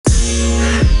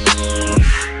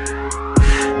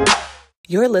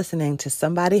You're listening to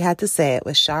Somebody Had to Say It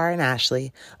with Shar and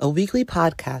Ashley, a weekly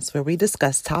podcast where we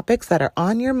discuss topics that are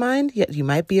on your mind, yet you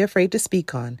might be afraid to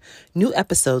speak on. New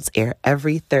episodes air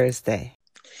every Thursday.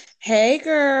 Hey,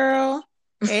 girl.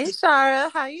 Hey,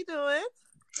 Shara. How you doing?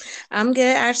 I'm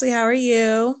good. Ashley, how are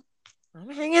you? I'm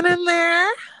hanging in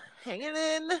there. Hanging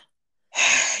in.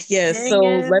 Yes. So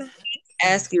let me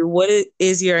ask you, what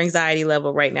is your anxiety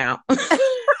level right now?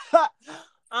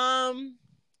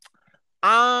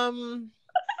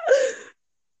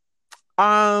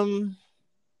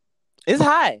 It's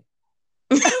high.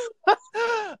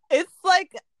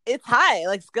 It's high.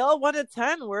 Like scale of 1 to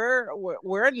 10, we're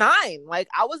a 9. Like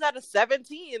I was at a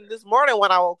 17 this morning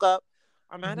when I woke up.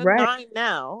 I'm at a 9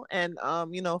 now, and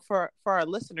for our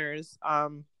listeners,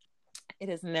 it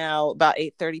is now about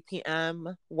 8:30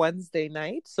 p.m. Wednesday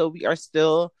night, so we are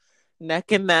still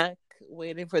neck and neck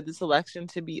waiting for this election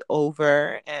to be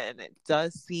over, and it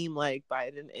does seem like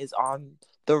Biden is on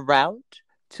the route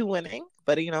to winning,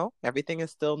 but everything is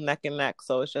still neck and neck,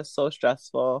 so it's just so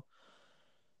stressful.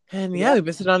 And we've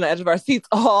been sitting on the edge of our seats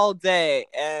all day,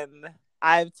 and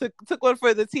I took one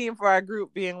for the team for our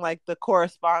group, being like the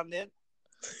correspondent.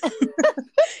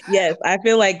 Yes, I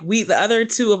feel like the other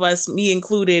two of us, me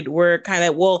included, were kind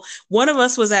of, one of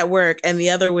us was at work and the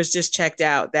other was just checked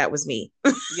out. That was me.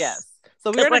 Yes.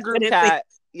 So we were in a group chat.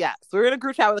 Yeah. So we were in a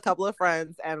group chat with a couple of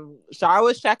friends, and Shar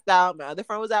was checked out. My other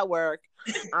friend was at work.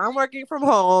 I'm working from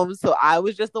home. So I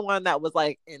was just the one that was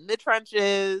like in the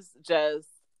trenches, just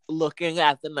looking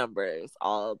at the numbers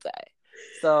all day.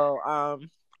 So,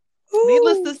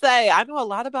 needless to say, I know a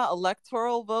lot about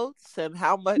electoral votes and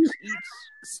how much each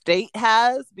state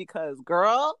has, because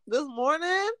girl, this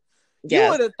morning, you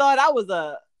would have thought I was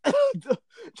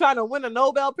trying to win a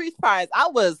Nobel Peace Prize. I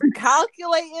was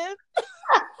calculating.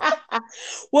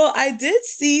 Well, I did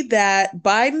see that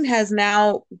Biden has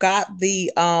now got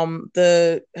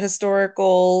the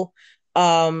historical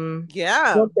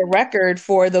the record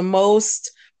for the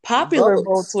most popular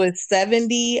votes with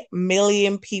 70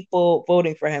 million people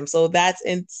voting for him. So that's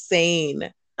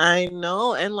insane. I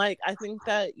know. And I think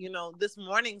that, this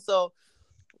morning, so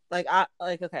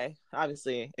okay,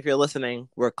 obviously, if you're listening,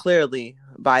 we're clearly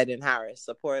Biden-Harris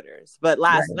supporters. But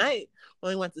last night,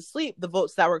 when we went to sleep, the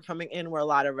votes that were coming in were a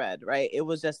lot of red, right? It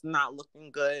was just not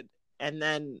looking good. And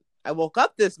then I woke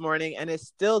up this morning and it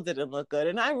still didn't look good.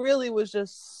 And I really was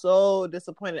just so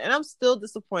disappointed. And I'm still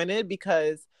disappointed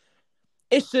because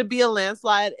it should be a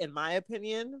landslide, in my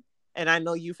opinion. And I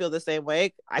know you feel the same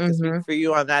way. I can speak for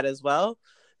you on that as well,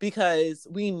 because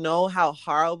we know how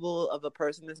horrible of a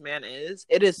person this man is.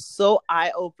 It is so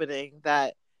eye-opening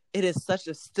that it is such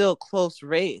a still close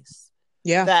race.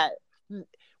 Yeah. That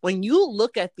when you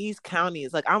look at these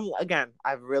counties,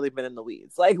 I've really been in the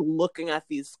weeds, looking at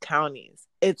these counties,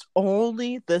 it's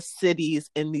only the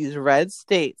cities in these red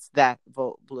states that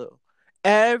vote blue.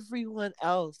 Everyone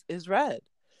else is red.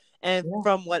 And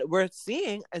from what we're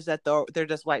seeing is that they're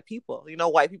just white people.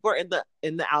 White people are in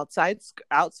the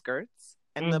outskirts,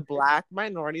 and the Black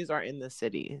minorities are in the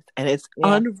cities, and it's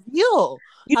unreal.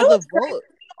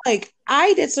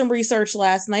 I did some research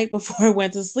last night before I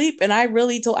went to sleep, and I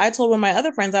told one of my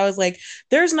other friends, I was like,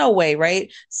 there's no way,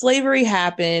 right? Slavery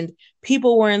happened.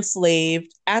 People were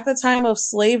enslaved. At the time of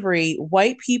slavery,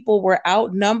 white people were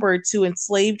outnumbered to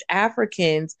enslaved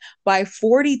Africans by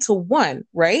 40-1,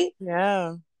 right?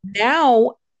 Yeah.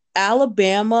 Now,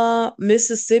 Alabama,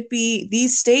 Mississippi,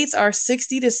 these states are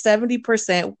 60 to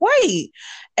 70% white.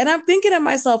 And I'm thinking to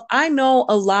myself, I know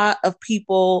a lot of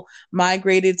people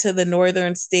migrated to the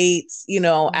northern states,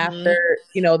 after,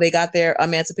 they got their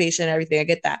emancipation and everything. I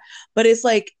get that. But it's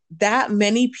like that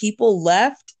many people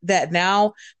left that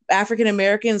now African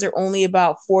Americans are only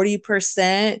about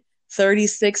 40%,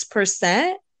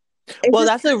 36%. Well,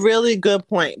 that's a really good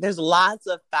point. There's lots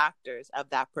of factors of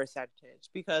that percentage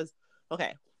because,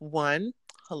 okay, one,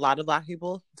 a lot of Black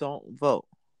people don't vote,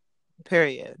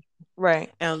 period.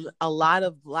 Right. And a lot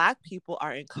of Black people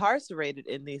are incarcerated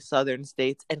in these southern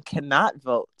states and cannot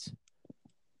vote.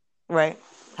 Right.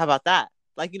 How about that?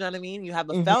 You know what I mean? You have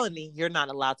a felony, you're not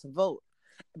allowed to vote,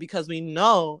 because we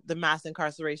know the mass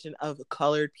incarceration of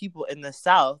colored people in the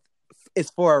South is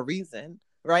for a reason,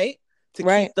 right? To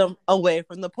keep them away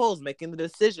from the polls, making the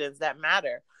decisions that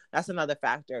matter. That's another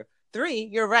factor. 3,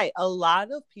 you're right. A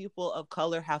lot of people of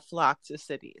color have flocked to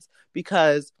cities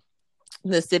because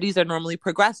the cities are normally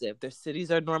progressive. The cities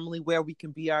are normally where we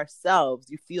can be ourselves.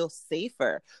 You feel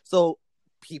safer. So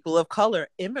people of color,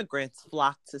 immigrants,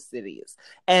 flock to cities.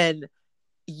 And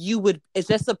it's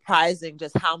just surprising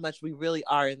just how much we really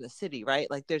are in the city, right?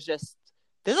 There's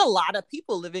a lot of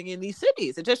people living in these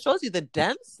cities. It just shows you the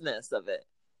denseness of it.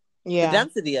 Yeah. The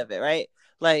density of it, right?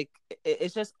 Like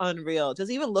it's just unreal.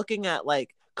 Just even looking at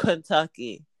like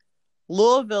Kentucky,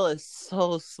 Louisville is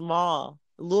so small.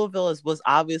 Louisville was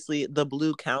obviously the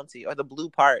blue county or the blue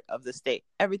part of the state.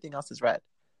 Everything else is red.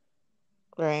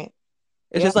 Right.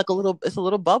 It's just like it's a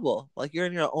little bubble. Like you're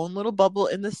in your own little bubble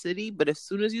in the city, but as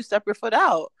soon as you step your foot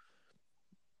out,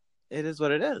 it is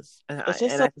what it is. It's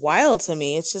just so wild to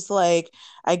me. It's just like,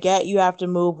 I get you have to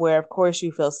move where, of course,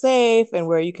 you feel safe and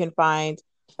where you can find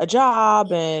a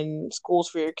job and schools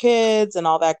for your kids and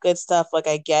all that good stuff. Like,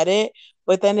 I get it.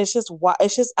 But then it's just,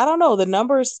 I don't know. The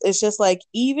numbers, it's just like,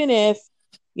 even if,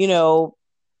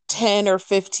 10 or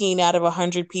 15 out of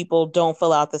 100 people don't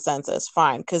fill out the census,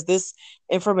 fine. Because this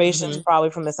information is probably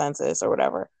from the census or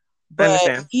whatever.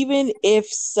 But even if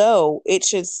so, it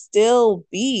should still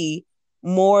be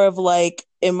more of like,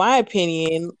 in my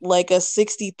opinion, like a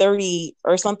 60-30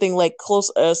 or something like close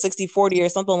 60-40 or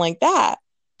something like that.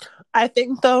 I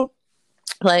think though,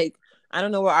 like, I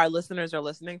don't know where our listeners are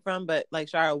listening from, but like,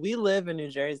 Shara, we live in New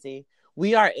Jersey.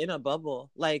 We are in a bubble.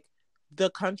 Like, the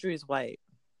country is white.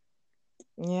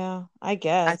 Yeah, I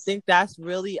guess. I think that's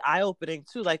really eye-opening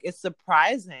too. Like, it's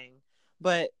surprising,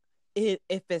 but if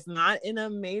it's not in a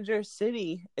major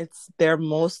city, they're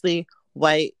mostly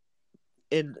white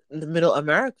in the middle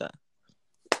America.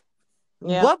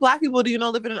 Yeah. What Black people do you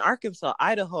know living in Arkansas,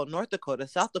 Idaho, North Dakota,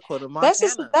 South Dakota,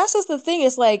 Montana? That's just the thing.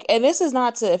 It's like, and this is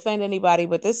not to offend anybody,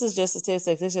 but this is just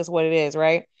statistics. It's just what it is,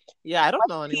 right? Yeah, I don't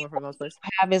know anyone from those places.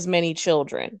 Have as many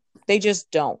children. They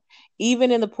just don't.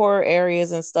 Even in the poorer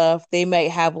areas and stuff, they might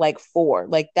have like 4.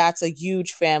 Like, that's a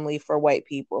huge family for white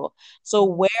people. So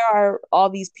where are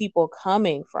all these people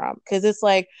coming from? Because it's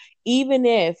like, even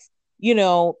if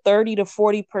 30 to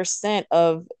 40%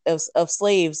 of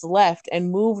slaves left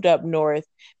and moved up north,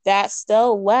 that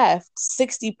still left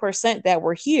 60% that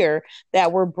were here,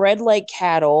 that were bred like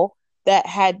cattle, that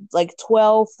had like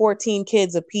 12, 14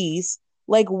 kids apiece.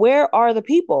 Like, where are the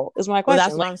people is my question. Well,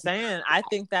 that's what I'm saying. I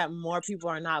think that more people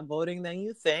are not voting than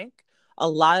you think. A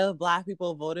lot of Black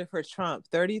people voted for Trump.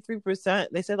 33%.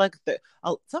 They said like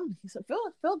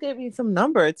Phil gave me some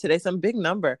number today, some big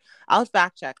number. I'll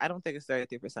fact check. I don't think it's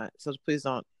 33%. So please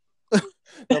don't.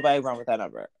 Nobody wrong with that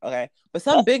number. Okay. But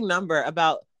some big number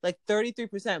about like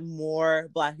 33% more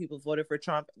Black people voted for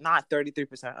Trump. Not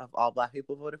 33% of all Black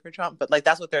people voted for Trump, but like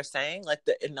that's what they're saying, like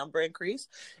the number increase.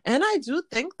 And I do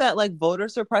think that like voter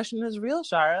suppression is real,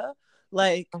 Shara.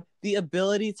 Like, the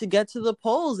ability to get to the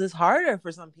polls is harder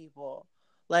for some people.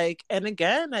 Like, and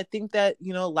again, I think that,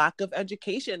 lack of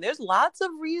education, there's lots of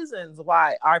reasons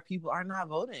why our people are not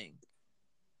voting.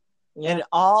 Yeah. And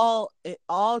it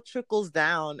all trickles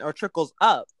down or trickles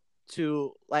up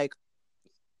to like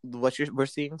what we're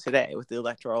seeing today with the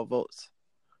electoral votes.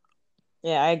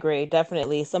 Yeah, I agree.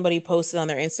 Definitely. Somebody posted on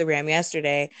their Instagram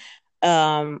yesterday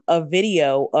a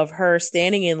video of her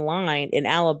standing in line in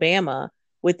Alabama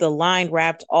with the line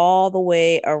wrapped all the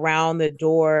way around the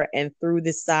door and through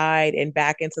the side and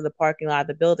back into the parking lot of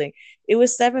the building. It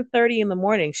was 7:30 in the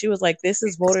morning. She was like, this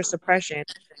is voter suppression.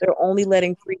 They're only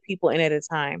letting 3 people in at a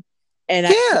time. And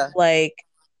I feel like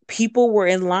people were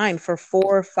in line for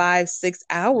 4, 5, 6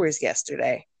 hours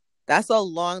yesterday. That's a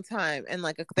long time. And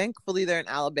like, thankfully they're in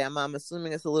Alabama. I'm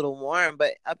assuming it's a little warm,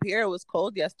 but up here it was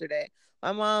cold yesterday.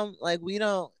 My mom, like, we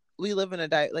live in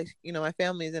my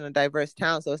family's in a diverse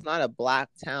town, so it's not a Black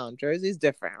town. Jersey's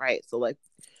different, right? So like,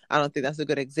 I don't think that's a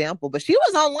good example, but she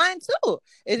was online too.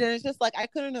 And it's just like, I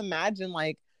couldn't imagine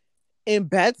like in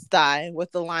Bed-Stuy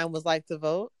what the line was like to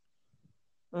vote.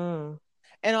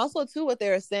 And also too, what they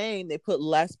were saying, they put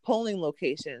less polling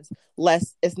locations,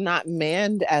 it's not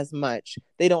manned as much.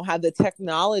 They don't have the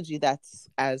technology that's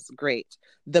as great.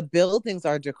 The buildings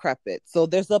are decrepit. So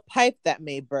there's a pipe that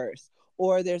may burst,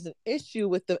 or there's an issue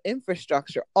with the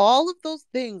infrastructure. All of those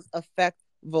things affect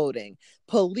voting.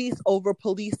 Police over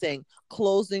policing,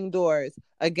 closing doors.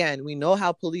 Again, we know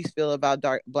how police feel about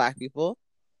Black people.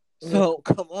 So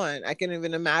come on, I can't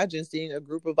even imagine seeing a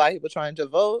group of Black people trying to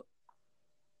vote.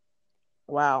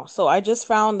 Wow. So I just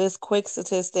found this quick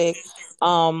statistic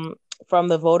from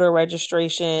the voter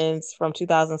registrations from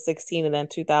 2016 and then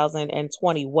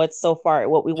 2020. What's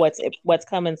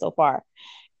coming so far.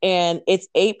 And it's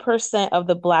 8% of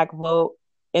the Black vote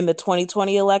in the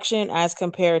 2020 election as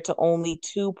compared to only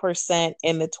 2%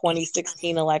 in the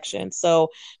 2016 election. So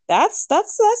that's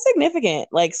significant.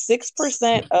 Like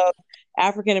 6% of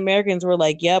African Americans were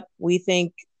like, yep, we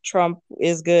think Trump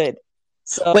is good.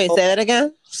 So, wait, say that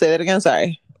again.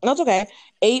 Sorry. That's okay.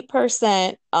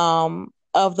 8%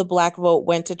 of the Black vote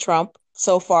went to Trump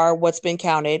so far, what's been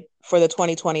counted for the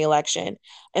 2020 election.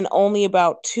 And only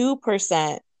about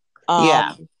 2%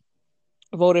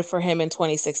 voted for him in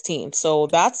 2016. So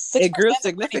it grew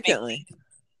significantly.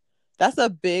 That's a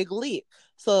big leap.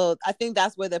 So I think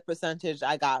that's where the percentage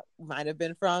I got might have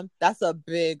been from. That's a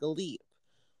big leap.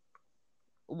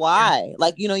 Why?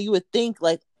 Like, you would think,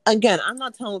 like, again, I'm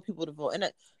not telling people to vote. And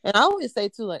I always say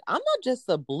too, like, I'm not just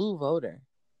a blue voter.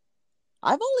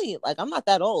 I'm not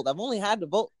that old. I've only had to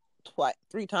vote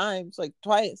three times, like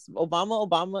twice.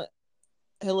 Obama,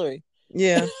 Hillary.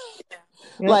 Yeah.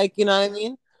 Like, you know what I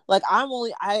mean? Like,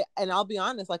 and I'll be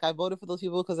honest, like, I voted for those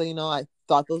people because, I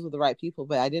thought those were the right people,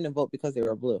 but I didn't vote because they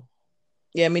were blue.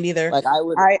 Yeah, me neither. Like, I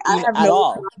would, I have at no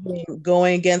all. problem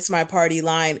going against my party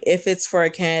line if it's for a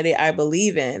candidate I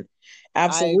believe in.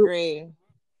 Absolutely. I agree.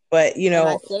 But, and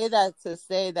I say that to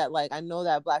say that, like, I know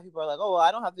that Black people are like, oh, well,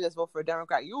 I don't have to just vote for a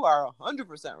Democrat. You are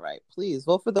 100% right. Please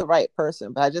vote for the right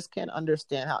person. But I just can't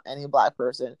understand how any Black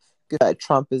person feels like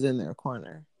Trump is in their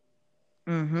corner.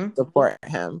 Support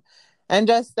him. And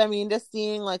just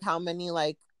seeing, like, how many,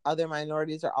 like, other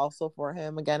minorities are also for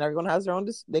him. Again, everyone has their own,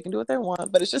 they can do what they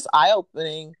want. But it's just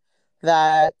eye-opening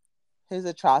that his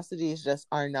atrocities just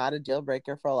are not a deal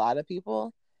breaker for a lot of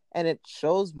people. And it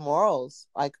shows morals,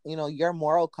 like, your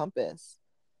moral compass.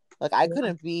 Like, I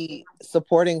couldn't be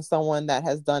supporting someone that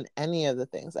has done any of the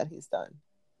things that he's done.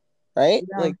 Right?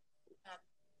 Yeah. Like,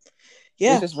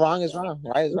 yeah. It's just wrong is wrong.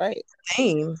 Right is right.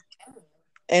 Same.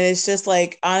 And it's just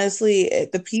like, honestly,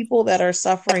 the people that are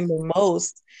suffering the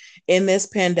most in this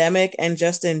pandemic and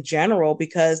just in general,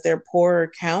 because they're poorer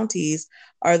counties,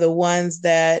 are the ones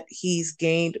that he's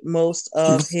gained most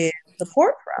of his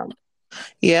support from.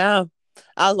 Yeah.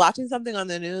 I was watching something on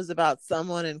the news about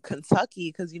someone in Kentucky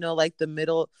because, like, the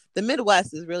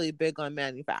Midwest is really big on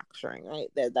manufacturing, right?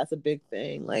 That's a big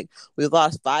thing. Like, we've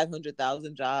lost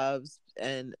 500,000 jobs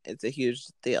and it's a huge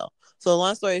deal. So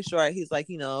long story short, he's like,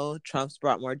 Trump's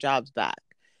brought more jobs back.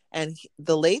 And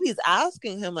the lady's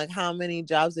asking him, like, how many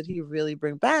jobs did he really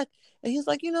bring back? And he's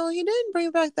like, he didn't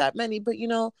bring back that many, but,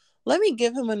 let me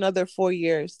give him another 4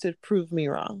 years to prove me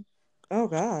wrong. Oh,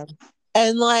 God.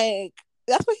 And, like,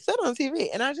 that's what he said on TV.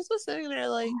 And I just was sitting there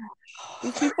like,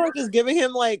 these people are just giving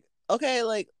him, like, okay,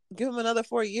 like, give him another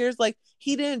 4 years. Like,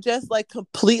 he didn't just, like,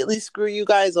 completely screw you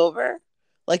guys over.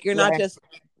 Like, you're not just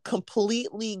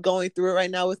completely going through it right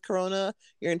now with Corona.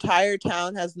 Your entire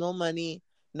town has no money.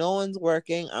 No one's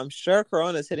working. I'm sure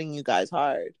Corona's hitting you guys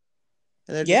hard.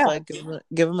 And they're just like,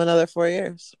 give him another 4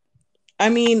 years. I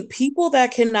mean, people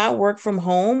that cannot work from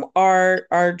home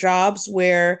are jobs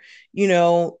where,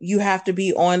 you have to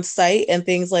be on site and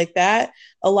things like that.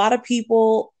 A lot of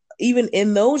people, even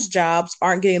in those jobs,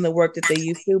 aren't getting the work that they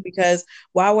used to, because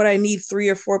why would I need 3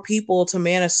 or 4 people to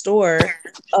man a store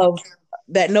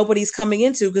that nobody's coming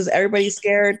into because everybody's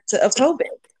scared of COVID?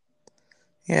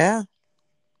 Yeah.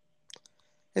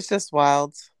 It's just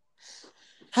wild.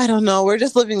 I don't know. We're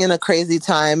just living in a crazy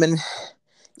time. And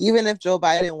even if Joe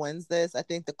Biden wins this, I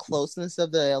think the closeness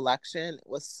of the election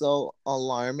was so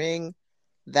alarming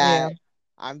that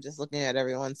I'm just looking at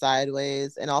everyone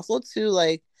sideways. And also, too,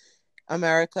 like,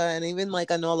 America, and even,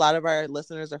 like, I know a lot of our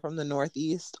listeners are from the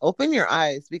Northeast. Open your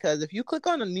eyes, because if you click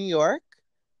on New York,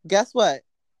 guess what?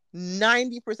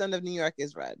 90% of New York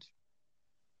is red.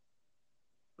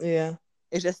 Yeah.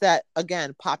 It's just that,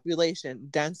 again, population,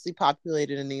 densely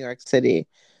populated in New York City.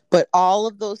 But all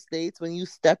of those states, when you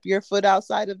step your foot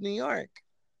outside of New York,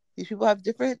 these people have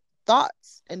different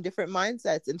thoughts and different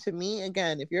mindsets. And to me,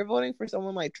 again, if you're voting for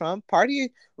someone like Trump,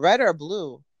 party red or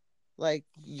blue, like,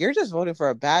 you're just voting for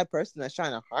a bad person that's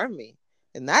trying to harm me.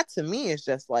 And that, to me, is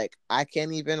just like, I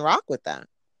can't even rock with that.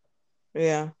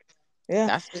 Yeah. Yeah.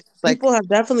 That's just, like, people have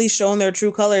definitely shown their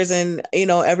true colors, and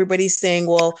everybody's saying,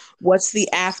 well, what's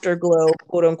the afterglow,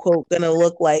 quote unquote, gonna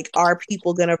look like? Are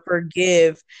people gonna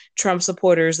forgive Trump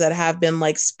supporters that have been,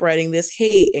 like, spreading this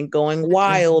hate and going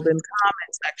wild in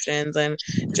comment sections and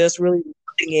just really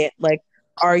putting it, like,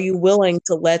 are you willing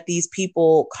to let these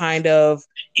people kind of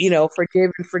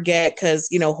forgive and forget because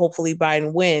hopefully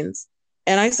Biden wins?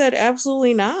 And I said,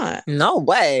 absolutely not. No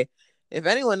way. If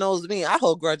anyone knows me, I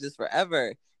hold grudges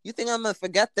forever. You think I'm gonna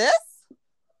forget this?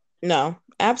 No,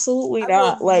 absolutely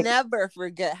not. I will never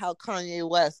forget how Kanye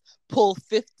West pulled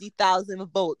 50,000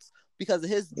 votes because of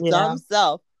his dumb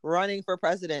self running for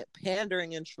president,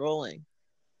 pandering and trolling.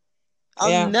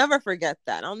 I'll never forget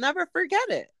that. I'll never forget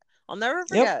it. I'll never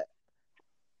forget.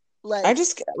 Like, I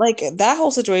just, like, that whole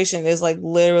situation is, like,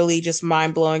 literally just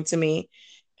mind blowing to me.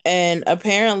 And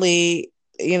apparently,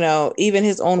 even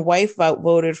his own wife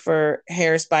voted for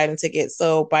Harris Biden ticket.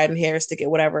 So Biden Harris ticket,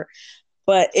 whatever.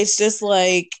 But it's just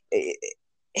like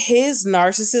his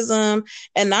narcissism,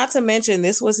 and not to mention,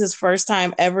 this was his first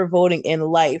time ever voting in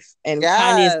life. And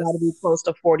Kanye's got to be close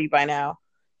to 40 by now.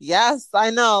 Yes, I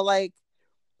know. Like,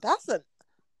 that's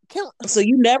So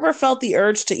you never felt the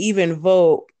urge to even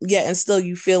vote yet, and still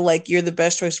you feel like you're the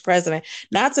best choice president.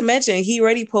 Not to mention, he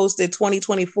already posted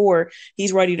 2024.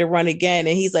 He's ready to run again,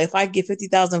 and he's like, if I get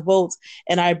 50,000 votes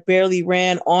and I barely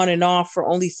ran on and off for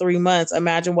only 3 months,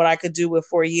 imagine what I could do with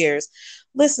 4 years.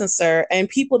 Listen, sir, and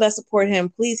people that support him,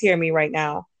 please hear me right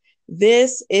now.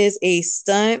 This is a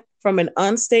stunt from an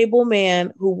unstable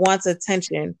man who wants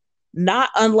attention, not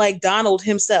unlike Donald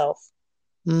himself.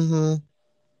 Mm-hmm.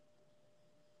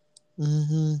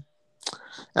 Mm-hmm.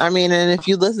 I mean, and if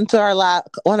you listen to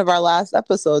one of our last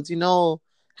episodes, you know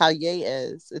how Ye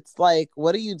is. It's like,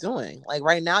 what are you doing? Like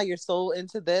right now, you're so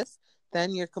into this,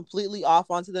 then you're completely off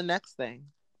onto the next thing.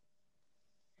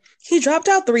 He dropped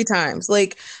out 3 times.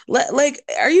 Like,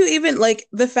 are you even like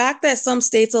the fact that some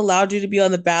states allowed you to be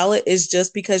on the ballot is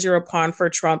just because you're a pawn for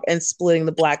Trump and splitting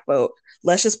the black vote.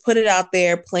 Let's just put it out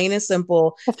there, plain and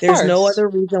simple. There's no other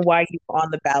reason why you're on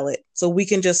the ballot, so we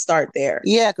can just start there.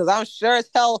 Yeah, because I'm sure as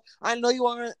hell I know you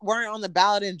weren't on the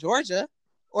ballot in Georgia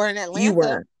or in Atlanta. You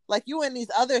weren't. Like you in these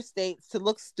other states to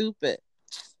look stupid.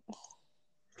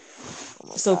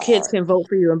 So kids can vote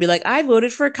for you and be like, I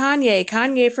voted for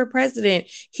Kanye for president.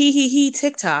 He,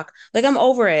 TikTok. Like, I'm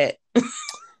over it.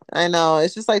 I know.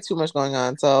 It's just like too much going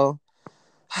on. So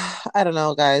I don't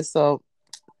know, guys. So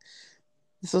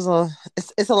this was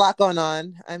it's a lot going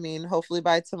on. I mean, hopefully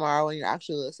by tomorrow when you're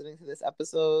actually listening to this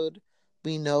episode,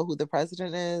 we know who the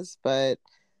president is, but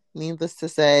needless to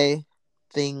say,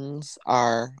 things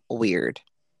are weird.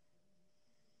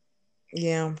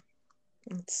 Yeah.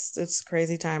 It's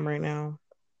crazy time right now.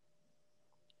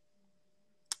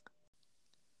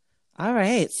 All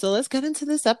right, so let's get into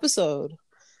this episode.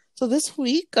 So this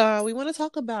week, we want to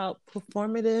talk about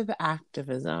performative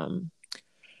activism.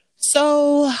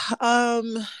 So,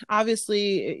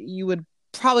 obviously, you would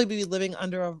probably be living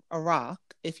under a rock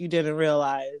if you didn't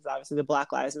realize, obviously, the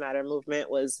Black Lives Matter movement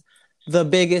was the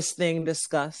biggest thing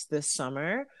discussed this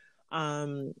summer.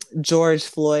 George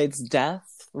Floyd's death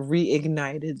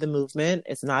reignited the movement.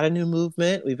 It's not a new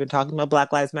movement. We've been talking about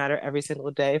Black Lives Matter every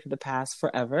single day for the past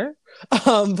forever.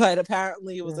 But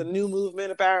apparently it was a new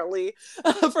movement, apparently,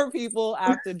 for people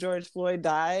after George Floyd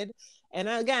died. And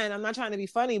again, I'm not trying to be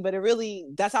funny, but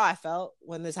that's how I felt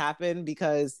when this happened,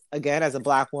 because again, as a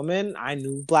Black woman, I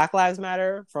knew Black Lives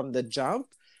Matter from the jump.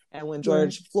 And when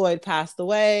George Floyd passed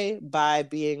away by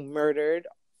being murdered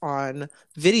on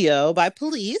video by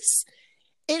police,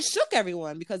 it shook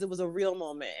everyone because it was a real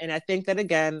moment. And I think that,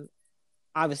 again,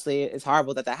 obviously it's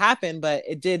horrible that happened, but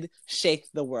it did shake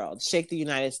the world, shake the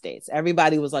United States.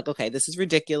 Everybody was like, okay, this is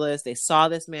ridiculous. They saw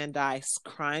this man die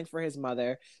crying for his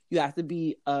mother. You have to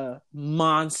be a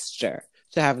monster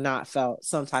to have not felt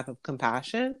some type of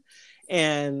compassion.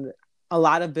 And a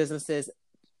lot of businesses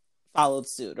followed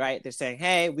suit, right? They're saying,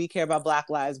 hey, we care about Black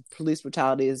lives. Police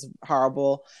brutality is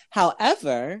horrible.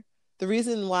 However, the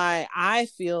reason why I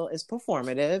feel is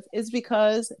performative is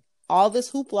because all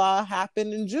this hoopla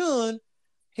happened in June.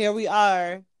 Here we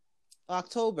are,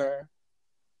 October.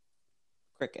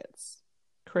 Crickets.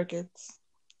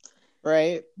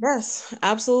 Right? Yes,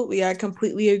 absolutely. I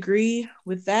completely agree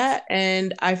with that.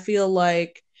 And I feel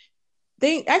like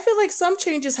some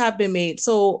changes have been made.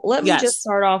 So let me just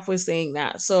start off with saying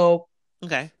that. So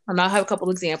okay. And I'll have a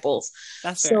couple examples.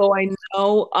 That's fair. So I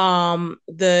know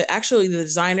the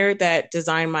designer that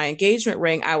designed my engagement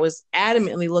ring, I was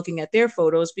adamantly looking at their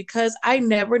photos because I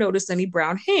never noticed any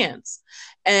brown hands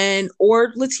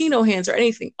or Latino hands or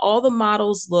anything. All the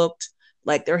models looked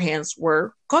like their hands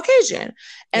were Caucasian.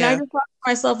 And I just thought to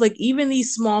myself, like, even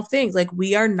these small things, like,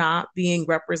 we are not being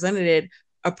represented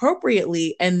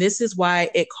appropriately, and this is why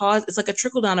it's like a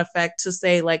trickle-down effect to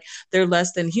say like they're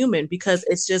less than human, because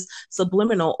it's just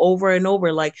subliminal over and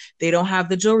over. Like, they don't have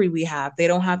the jewelry we have, they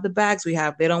don't have the bags we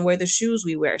have, they don't wear the shoes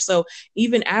we wear. So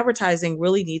even advertising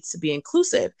really needs to be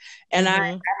inclusive. And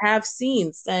I have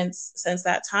seen since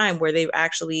that time where they've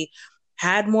actually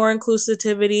had more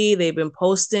inclusivity. They've been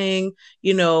posting,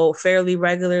 fairly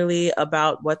regularly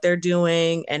about what they're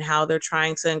doing and how they're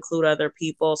trying to include other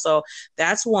people. So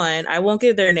that's one. I won't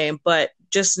give their name, but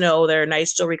just know they're a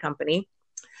nice jewelry company.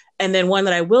 And then one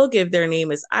that I will give their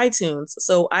name is iTunes.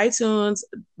 So iTunes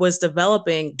was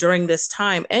developing during this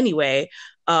time anyway,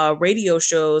 radio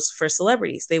shows for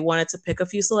celebrities. They wanted to pick a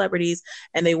few celebrities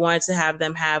and they wanted to have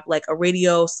them have like a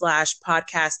radio /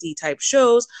 podcasty type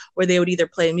shows where they would either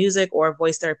play music or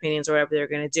voice their opinions or whatever they're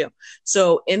going to do.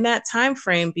 So in that time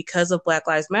frame, because of Black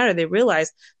Lives Matter, they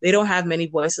realized they don't have many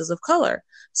voices of color.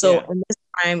 So in this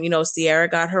time, Ciara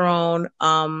got her own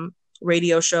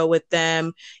radio show with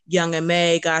them. Young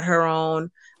M.A got her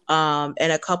own, and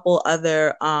a couple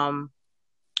other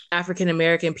African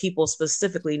American people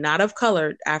specifically, not of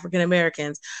color, African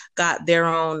Americans, got their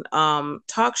own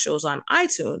talk shows on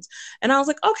iTunes. And I was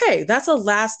like, okay, that's a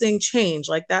lasting change.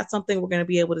 Like that's something we're going to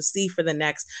be able to see for the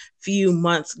next few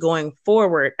months going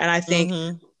forward. And I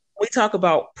think we talk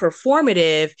about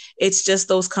performative, it's just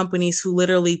those companies who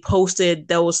literally posted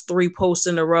those 3 posts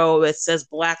in a row that says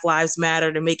Black Lives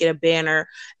Matter to make it a banner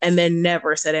and then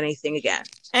never said anything again.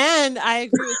 And I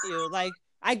agree with you. Like,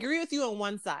 I agree with you on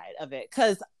one side of it,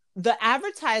 because the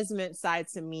advertisement side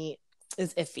to me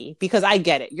is iffy, because I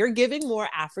get it. You're giving more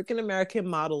African American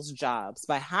models jobs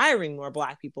by hiring more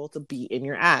Black people to be in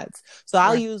your ads. So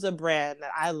I'll use a brand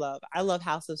that I love. I love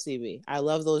House of CB. I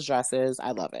love those dresses.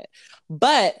 I love it.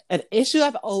 But an issue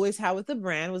I've always had with the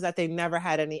brand was that they never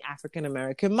had any African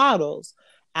American models.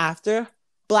 After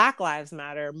Black Lives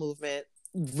Matter movement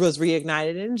was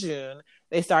reignited in June,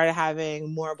 they started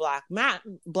having more Black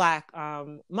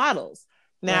models.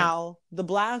 Now, the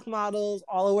Black models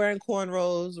all are wearing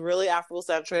cornrows, really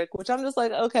Afrocentric, which I'm just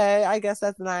like, okay, I guess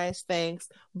that's nice, thanks.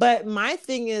 But my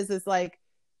thing is like,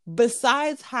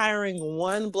 besides hiring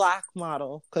one Black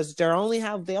model, because they only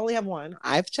have one,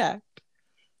 I've checked,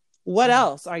 what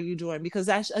else are you doing? Because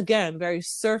that's, again, very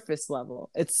surface level.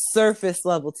 It's surface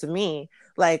level to me.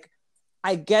 Like,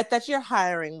 I get that you're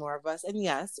hiring more of us, and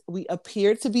yes, we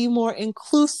appear to be more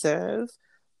inclusive.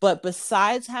 But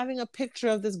besides having a picture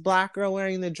of this Black girl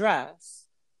wearing the dress,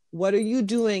 what are you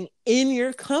doing in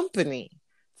your company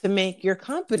to make your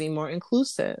company more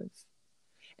inclusive?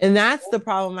 And that's the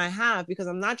problem I have, because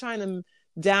I'm not trying to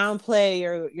downplay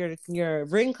your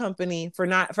ring company for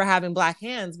having Black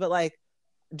hands, but like,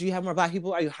 do you have more Black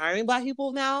people? Are you hiring Black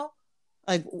people now?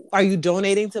 Like, are you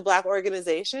donating to Black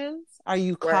organizations? Are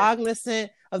you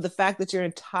cognizant of the fact that your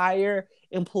entire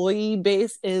employee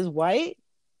base is white?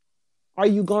 Are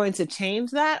you going to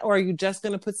change that? Or are you just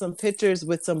going to put some pictures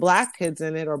with some Black kids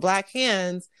in it or Black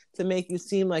hands to make you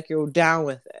seem like you're down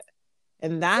with it?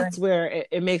 And that's where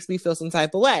it makes me feel some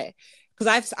type of way.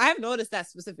 Because I've noticed that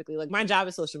specifically. Like, my job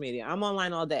is social media. I'm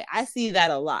online all day. I see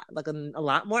that a lot. Like, a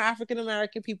lot more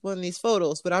African-American people in these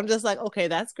photos. But I'm just like, okay,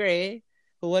 that's great.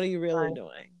 But what are you really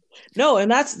doing? No, and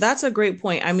that's a great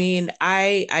point. I mean,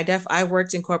 I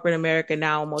worked in corporate America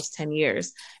now almost 10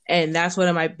 years. And that's one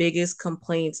of my biggest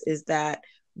complaints, is that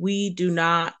we do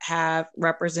not have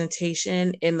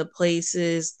representation in the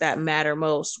places that matter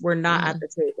most. We're not at the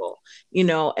table,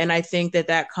 and I think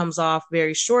that comes off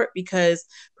very short, because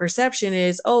perception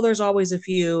is, oh, there's always a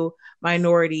few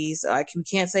minorities. We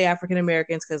can't say African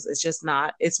Americans, because it's just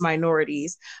not, it's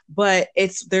minorities, but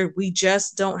it's there. We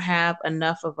just don't have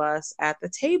enough of us at the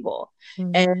table.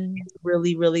 And it's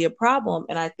really, really a problem.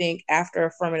 And I think after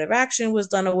affirmative action was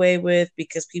done away with,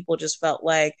 because people just felt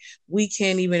like we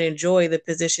can't even enjoy the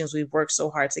positions we've worked so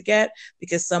hard to get,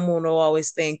 because someone will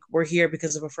always think we're here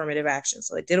because of affirmative action.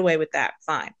 So they did away with that.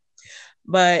 Fine.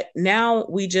 But now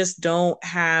we just don't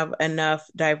have enough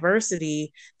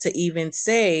diversity to even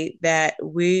say that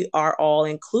we are all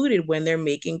included when they're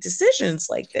making decisions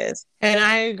like this. And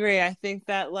I agree. I think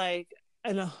that, like,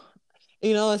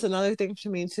 it's another thing for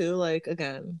me too. Like,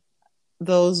 again,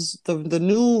 the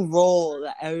new role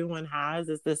that everyone has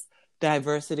is this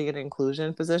diversity and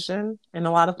inclusion position in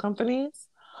a lot of companies.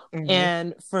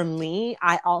 And for me,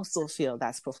 I also feel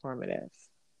that's performative,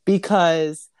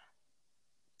 because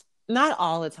not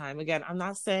all the time. Again, I'm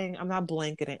not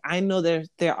blanketing. I know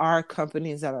there are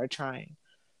companies that are trying,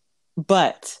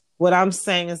 but what I'm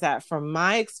saying is that from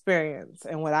my experience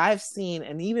and what I've seen,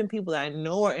 and even people that I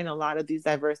know are in a lot of these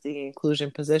diversity and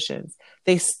inclusion positions,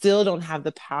 they still don't have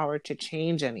the power to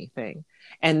change anything.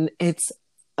 And it's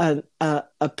an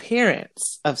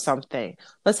appearance of something.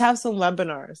 Let's have some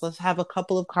webinars. Let's have a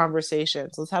couple of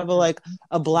conversations. Let's have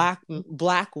a black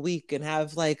week, and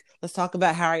have let's talk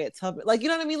about Harriet Tubman. Like, you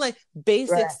know what I mean? Like,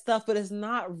 basic stuff, but it's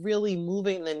not really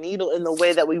moving the needle in the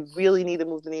way that we really need to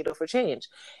move the needle for change.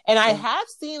 And I have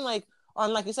seen,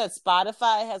 on, like you said,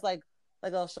 Spotify has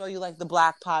I'll show you the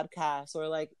Black podcast, or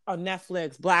on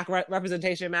Netflix, Black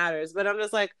Representation Matters. But I'm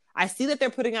just I see that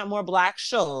they're putting out more Black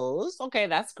shows. Okay,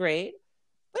 that's great.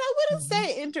 But I wouldn't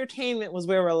say entertainment was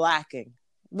where we're lacking.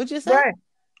 Would you say? Right.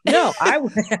 No,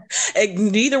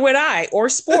 neither would I, or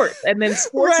sports. And then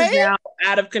sports is now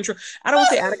out of control. I don't want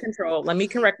to say out of control. Let me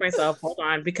correct myself. Hold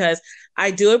on, because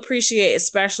I do appreciate,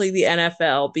 especially the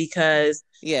NFL, because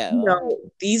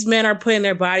these men are putting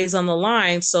their bodies on the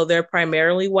line, so their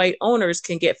primarily white owners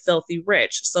can get filthy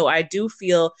rich. So I do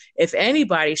feel, if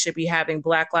anybody should be having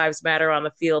Black Lives Matter on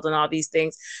the field and all these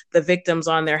things, the victims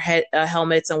on their head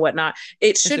helmets and whatnot,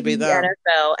 it should be the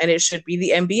NFL, and it should be the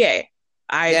NBA.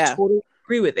 I totally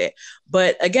agree with it.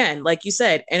 But again, like you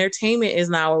said, entertainment is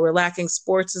not where we're lacking.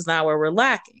 Sports is not where we're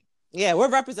lacking. Yeah, we're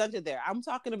represented there. I'm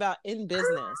talking about in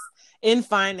business, in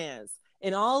finance,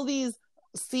 in all these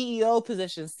CEO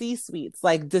positions, C-suites,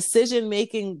 like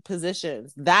decision-making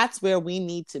positions. That's where we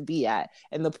need to be at.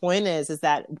 And the point is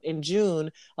that in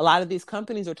June, a lot of these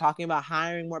companies are talking about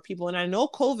hiring more people. And I know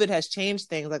COVID has changed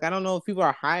things. Like, I don't know if people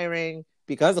are hiring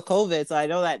because of COVID. So I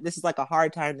know that this is like a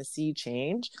hard time to see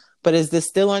change. But is this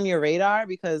still on your radar?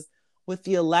 Because with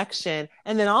the election,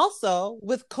 and then also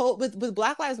with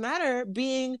Black Lives Matter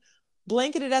being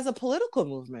blanketed as a political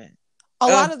movement. A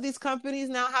lot of these companies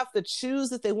now have to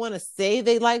choose if they want to say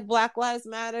they like Black Lives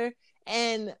Matter.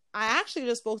 And I actually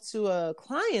just spoke to a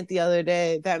client the other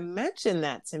day that mentioned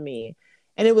that to me.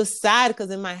 And it was sad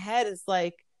because in my head, it's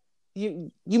like,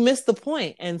 you missed the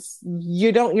point and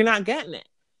you're not getting it.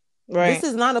 Right. This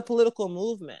is not a political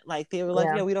movement. Like they were like,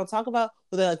 yeah, we don't talk about,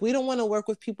 they're like, we don't want to work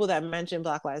with people that mention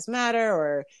Black Lives Matter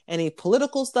or any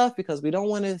political stuff because we don't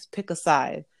want to pick a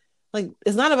side. Like,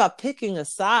 it's not about picking a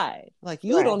side. Like,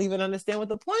 you don't even understand what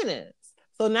the point is.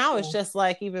 So now it's just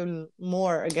like even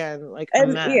more, again, like a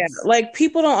mess. Yeah, like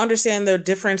people don't understand the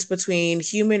difference between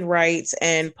human rights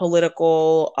and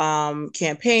political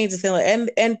campaigns and things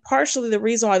like, and partially the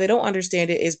reason why they don't understand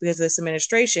it is because of this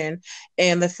administration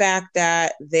and the fact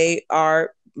that they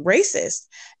are racist.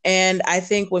 And I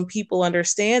think when people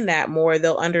understand that more,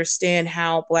 they'll understand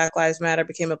how Black Lives Matter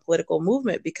became a political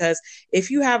movement. Because if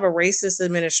you have a racist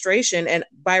administration, and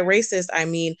by racist, I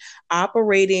mean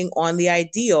operating on the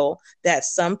ideal that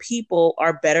some people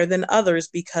are better than others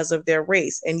because of their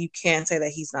race, and you can't say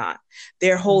that he's not.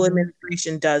 Their whole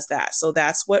administration does that. So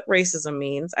that's what racism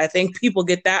means. I think people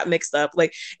get that mixed up.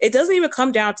 Like, it doesn't even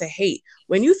come down to hate.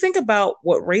 When you think about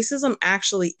what racism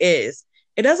actually is,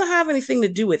 it doesn't have anything to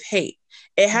do with hate.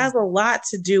 It has a lot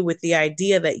to do with the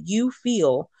idea that you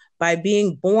feel by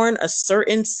being born a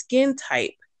certain skin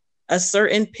type, a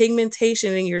certain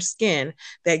pigmentation in your skin,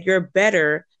 that you're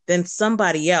better than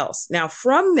somebody else. Now,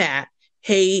 from that,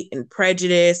 hate and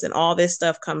prejudice and all this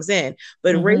stuff comes in.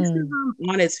 But racism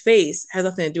on its face has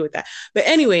nothing to do with that. But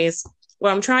anyways,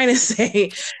 what I'm trying to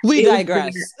say, we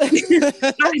digress.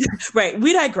 Right,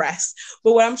 we digress.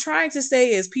 But what I'm trying to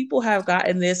say is people have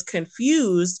gotten this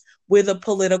confused with a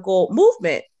political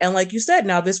movement. And like you said,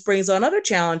 now this brings on other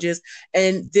challenges.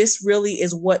 And this really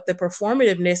is what the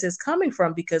performativeness is coming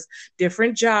from, because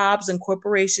different jobs and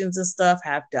corporations and stuff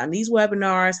have done these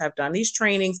webinars, have done these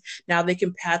trainings. Now they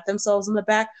can pat themselves on the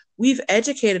back. We've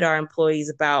educated our employees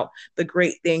about the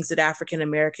great things that African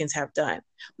Americans have done.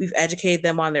 We've educated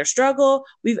them on their struggle.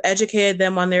 We've educated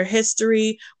them on their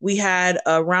history. We had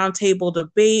a roundtable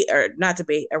debate, or not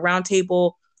debate, a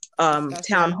roundtable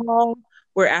town hall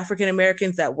where African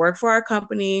Americans that work for our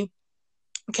company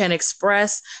can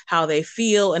express how they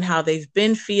feel and how they've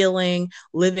been feeling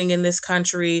living in this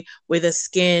country with a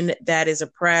skin that is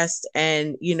oppressed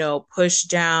and, you know, pushed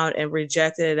down and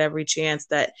rejected at every chance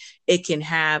that it can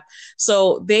have.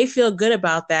 So they feel good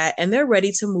about that and they're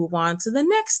ready to move on to the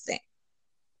next thing.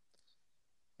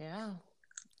 Yeah.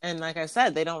 And like I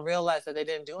said, they don't realize that they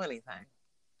didn't do anything,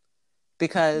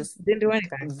 because didn't do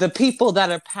anything. The people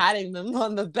that are patting them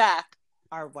on the back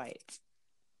are white.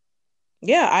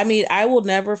 Yeah, I mean, I will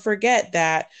never forget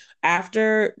that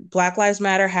after Black Lives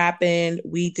Matter happened,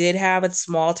 we did have a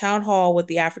small town hall with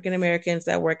the African Americans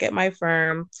that work at my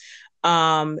firm.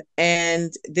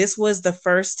 And this was the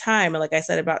first time, like I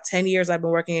said, about 10 years I've been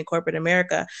working in corporate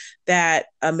America, that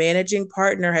a managing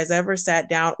partner has ever sat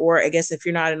down, or I guess if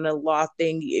you're not in a law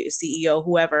thing, CEO,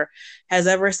 whoever, has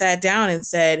ever sat down and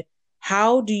said,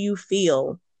 how do you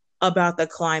feel about the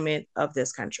climate of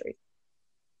this country?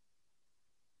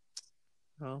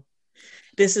 Oh.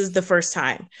 This is the first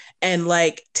time. And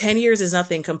like 10 years is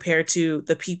nothing compared to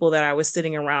the people that I was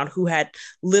sitting around who had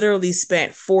literally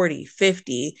spent 40,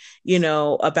 50, you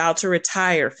know, about to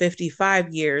retire,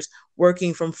 55 years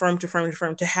working from firm to firm to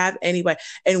firm to have anybody.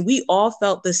 And we all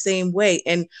felt the same way.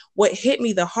 And what hit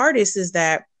me the hardest is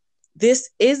that this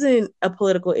isn't a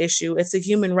political issue. It's a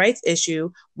human rights issue.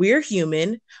 We're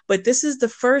human, but this is the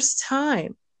first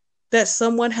time that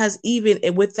someone has, even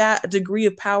with that degree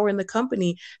of power in the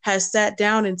company, has sat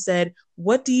down and said,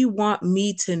 what do you want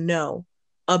me to know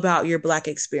about your Black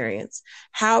experience?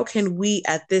 How can we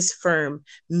at this firm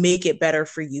make it better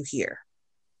for you here?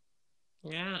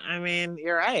 Yeah, I mean,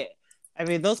 you're right. I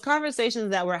mean, those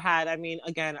conversations that were had, I mean,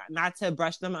 again, not to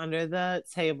brush them under the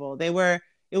table,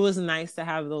 it was nice to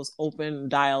have those open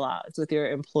dialogues with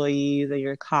your employees and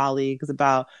your colleagues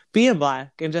about being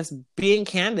Black and just being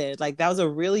candid. Like, that was a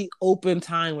really open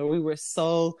time where we were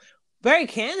so very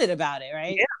candid about it,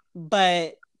 right? Yeah.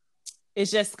 But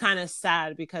it's just kind of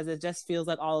sad because it just feels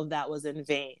like all of that was in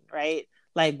vain, right?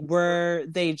 Like were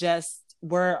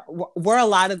a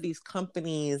lot of these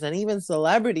companies and even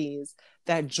celebrities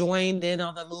that joined in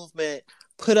on the movement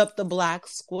put up the black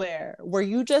square, were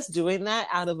you just doing that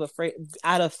out of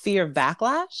fear of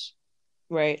backlash?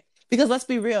 Right. Because let's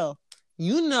be real,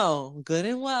 you know good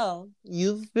and well,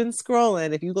 you've been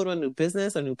scrolling. If you go to a new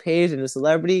business, a new page, a new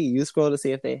celebrity, you scroll to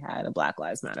see if they had a Black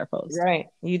Lives Matter post. Right.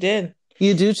 You did.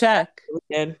 You do check.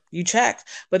 And you check.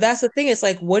 But that's the thing. It's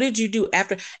like, what did you do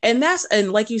after? And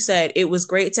like you said, it was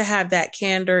great to have that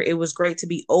candor. It was great to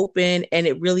be open, and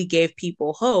it really gave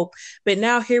people hope. But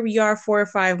now here we are 4 or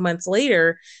 5 months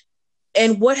later.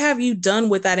 And what have you done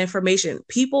with that information?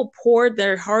 People poured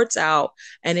their hearts out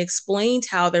and explained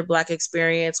how their Black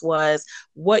experience was,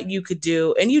 what you could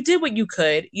do. And you did what you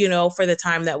could, for the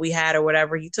time that we had or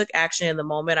whatever. You took action in the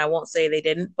moment. I won't say they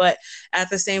didn't. But at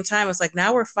the same time, it's like,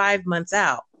 now we're 5 months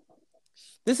out.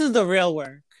 This is the real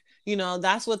work.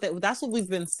 That's what we've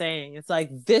been saying. It's like,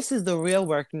 this is the real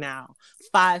work now,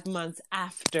 5 months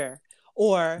after,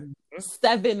 or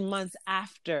 7 months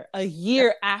after, a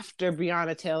year after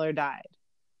Breonna Taylor died.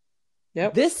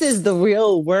 Yep. This is the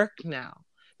real work now,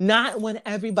 not when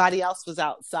everybody else was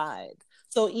outside.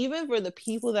 So even for the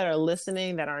people that are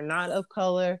listening, that are not of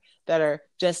color, that are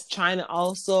just trying to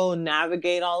also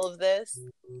navigate all of this,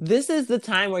 this is the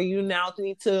time where you now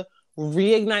need to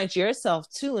reignite yourself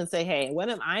too and say, hey, what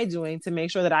am I doing to make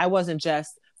sure that I wasn't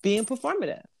just being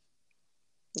performative?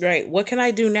 Right. What can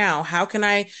I do now? How can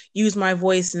I use my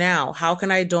voice now? How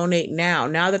can I donate now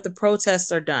that the protests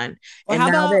are done? Or and how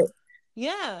about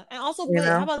yeah. And also,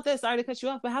 how about this? Sorry to cut you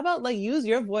off, but how about use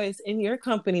your voice in your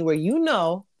company where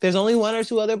there's only 1 or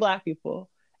 2 other Black people,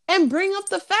 and bring up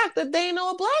the fact that they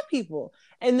know Black people,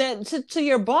 and then to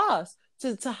your boss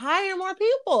to hire more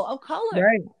people of color.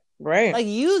 Right. Like,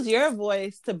 use your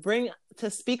voice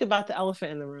to speak about the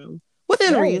elephant in the room.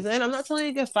 Within reason. I'm not telling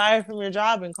you to get fired from your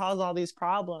job and cause all these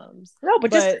problems. No,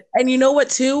 but and you know what,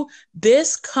 too?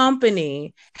 This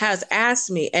company has asked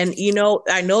me, and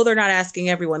I know they're not asking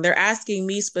everyone. They're asking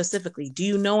me specifically, do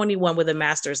you know anyone with a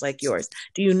master's like yours?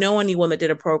 Do you know anyone that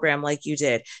did a program like you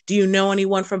did? Do you know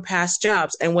anyone from past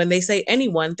jobs? And when they say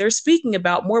anyone, they're speaking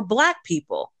about more Black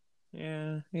people.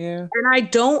 Yeah. And I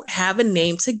don't have a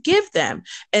name to give them.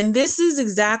 And this is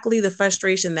exactly the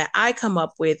frustration that I come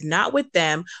up with, not with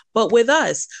them, but with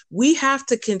us. We have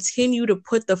to continue to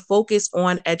put the focus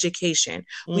on education.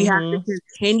 Mm-hmm. We have to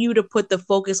continue to put the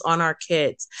focus on our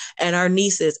kids and our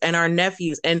nieces and our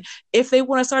nephews. And if they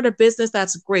want to start a business,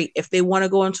 that's great. If they want to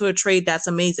go into a trade, that's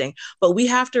amazing. But we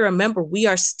have to remember, we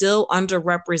are still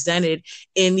underrepresented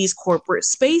in these corporate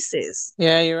spaces.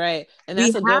 Yeah, you're right. And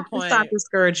that's a good point. To stop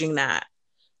discouraging that.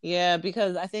 Yeah,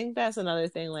 because I think that's another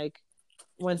thing. Like,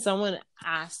 when someone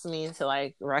asks me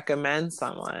to recommend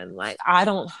someone, I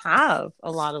don't have a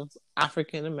lot of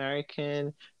African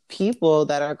American people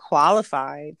that are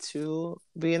qualified to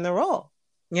be in the role.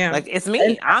 Yeah. It's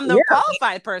me. I'm the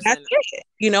qualified person. That's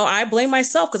it. I blame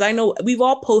myself because I know we've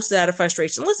all posted out of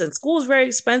frustration. Listen, school is very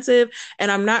expensive,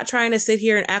 and I'm not trying to sit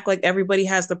here and act like everybody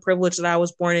has the privilege that I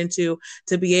was born into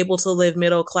to be able to live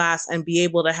middle class and be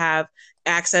able to have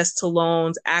access to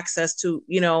loans, access to,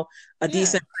 a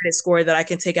decent credit score that I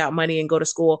can take out money and go to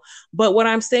school. But what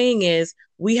I'm saying is,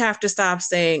 we have to stop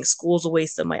saying school's a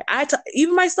waste of money.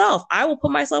 Even myself, I will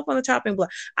put myself on the chopping block.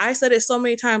 I said it so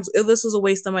many times. If this was a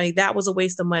waste of money, that was a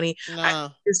waste of money. No. I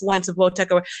just want to vote tech.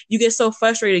 You get so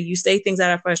frustrated. You say things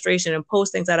out of frustration and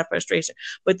post things out of frustration.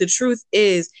 But the truth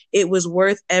is, it was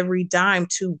worth every dime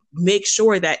to make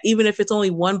sure that even if it's only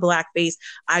one Black face,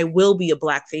 I will be a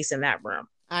Black face in that room.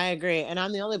 I agree. And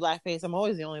I'm the only Black face. I'm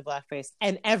always the only Black face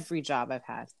in every job I've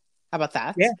had. How about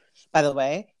that? Yeah. By the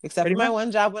way, except for my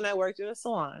one job when I worked in a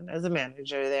salon as a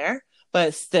manager there.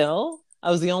 But still,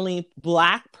 I was the only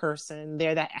Black person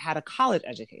there that had a college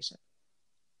education.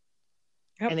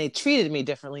 Yep. And they treated me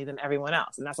differently than everyone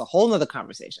else. And that's a whole nother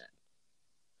conversation.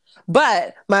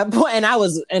 But my point, and I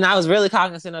was really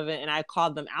cognizant of it, and I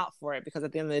called them out for it, because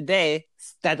at the end of the day,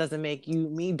 that doesn't make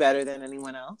me better than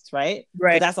anyone else, right?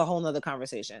 Right. But that's a whole nother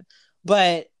conversation.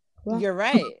 But you're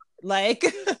right.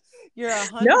 You're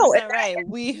 100% right.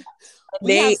 We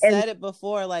have said it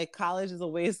before, college is a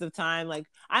waste of time.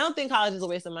 I don't think college is a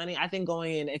waste of money. I think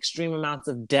going in extreme amounts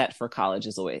of debt for college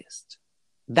is a waste.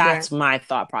 That's my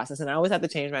thought process. And I always have to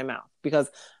change my mouth, because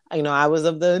I was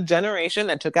of the generation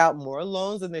that took out more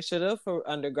loans than they should have for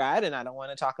undergrad. And I don't want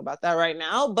to talk about that right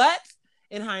now. But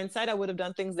in hindsight, I would have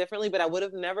done things differently, but I would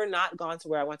have never not gone to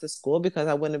where I went to school, because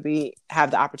I wouldn't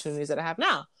have the opportunities that I have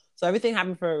now. So everything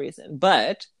happened for a reason.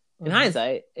 But in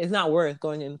hindsight, it's not worth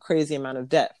going in crazy amount of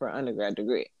debt for an undergrad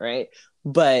degree, right?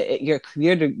 But your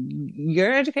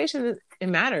education, it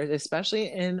matters,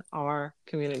 especially in our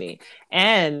community.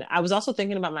 And I was also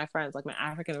thinking about my friends, like my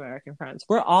African American friends.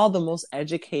 We're all the most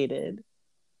educated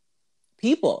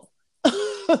people.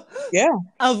 Yeah.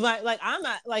 Of my, like, I'm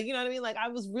not, like, you know what I mean? Like, I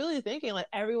was really thinking, like,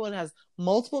 everyone has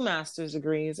multiple master's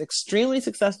degrees, extremely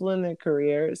successful in their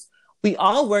careers. We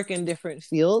all work in different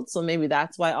fields, so maybe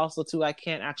that's why also too I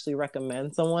can't actually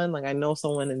recommend someone. Like, I know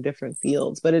someone in different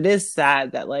fields, but it is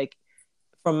sad that, like,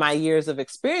 from my years of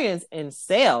experience in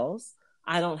sales,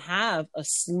 I don't have a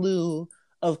slew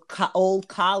of old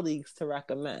colleagues to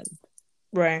recommend.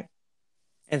 Right.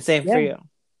 And same for you.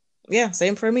 Yeah,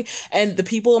 same for me. And the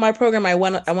people in my program, I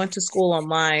went to school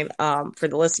online, for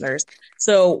the listeners.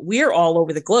 So we're all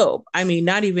over the globe. I mean,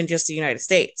 not even just the United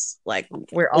States. Like,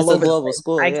 we're all over a global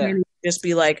school. I can't even just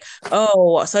be like,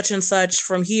 oh, such and such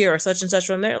from here or such and such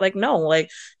from there. Like, no, like,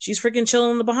 she's freaking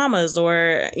chilling in the Bahamas,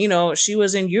 or, you know, she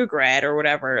was in UGrad or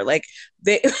whatever. Like,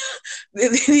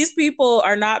 these people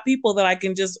are not people that I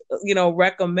can just, you know,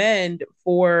 recommend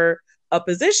for a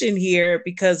position here,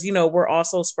 because, you know, we're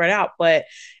also spread out. But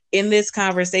in this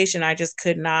conversation, I just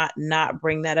could not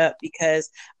bring that up, because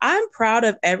I'm proud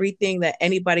of everything that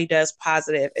anybody does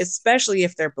positive, especially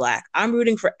if they're Black. I'm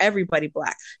rooting for everybody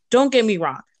Black. Don't get me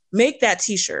wrong. Make that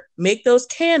t-shirt, make those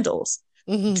candles,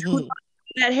 do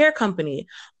that hair company.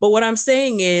 But what I'm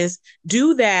saying is,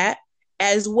 do that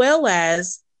as well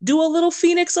as do a little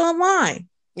Phoenix online.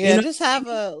 Yeah, you know, just have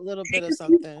a little bit of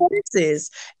something.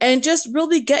 Courses, and just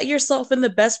really get yourself in the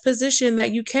best position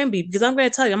that you can be. Because I'm going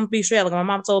to tell you, I'm going to be straight. Like my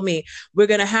mom told me, we're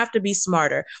going to have to be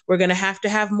smarter. We're going to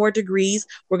have more degrees.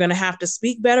 We're going to have to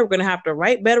speak better. We're going to have to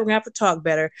write better. We're going to have to talk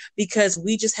better, because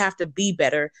we just have to be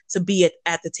better to be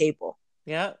at the table.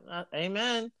 Yeah.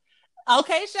 Amen.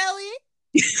 Okay, Shelly.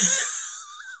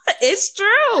 It's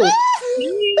true.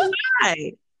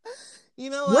 Right. You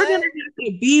know what? We're going to have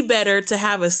to be better to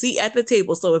have a seat at the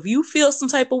table. So if you feel some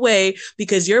type of way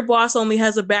because your boss only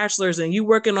has a bachelor's and you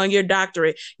working on your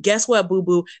doctorate, guess what,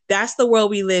 boo-boo? That's the world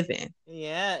we live in.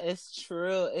 Yeah, it's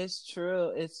true. It's true.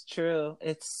 It's true.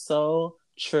 It's so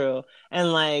true.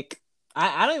 And like,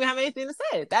 I don't even have anything to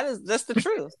say. That is just the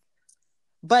truth.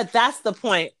 But that's the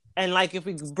point. And like, if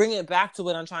we bring it back to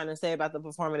what I'm trying to say about the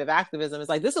performative activism, it's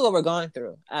like, this is what we're going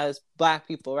through as Black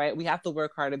people, right? We have to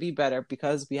work hard to be better,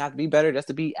 because we have to be better just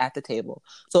to be at the table.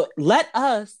 So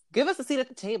give us a seat at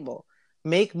the table,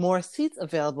 make more seats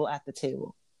available at the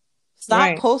table.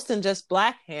 Stop posting just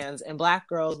Black hands and Black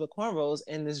girls with cornrows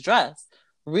in this dress.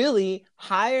 Really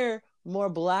hire more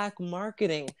Black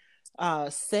marketing,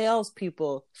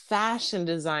 salespeople, fashion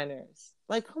designers.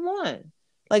 Like, come on.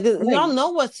 Like, y'all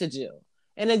know what to do.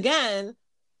 And again,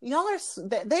 y'all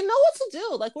they know what to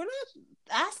do. Like, we're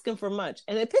not asking for much.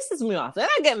 And it pisses me off. Then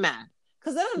I get mad.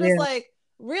 Because then I'm just like,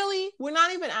 really? We're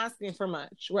not even asking for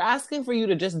much. We're asking for you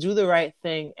to just do the right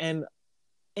thing and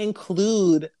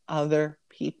include other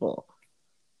people.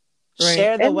 Right.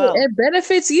 Share the wealth. It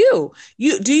benefits you.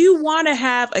 Do you want to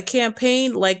have a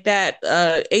campaign like that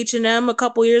H&M a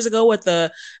couple years ago with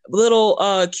the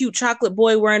little cute chocolate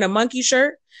boy wearing a monkey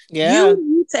shirt? Yeah. You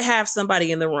need to have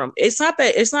somebody in the room. It's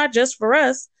not just for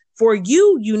us. For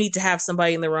you need to have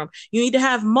somebody in the room. You need to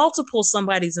have multiple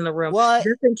somebodies in the room,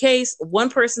 just in case one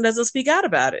person doesn't speak out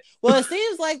about it. Well, it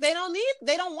seems like they don't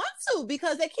want to,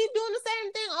 because they keep doing the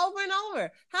same thing over and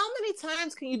over. How many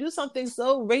times can you do something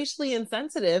so racially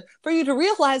insensitive for you to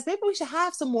realize maybe we should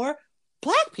have some more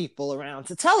Black people around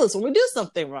to tell us when we do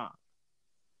something wrong?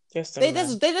 They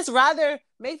just rather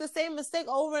make the same mistake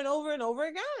over and over and over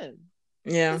again.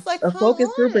 Yeah, like, a focus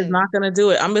group is not going to do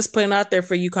it. I'm just putting out there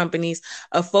for you companies.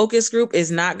 A focus group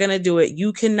is not going to do it.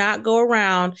 You cannot go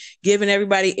around giving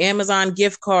everybody Amazon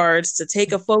gift cards to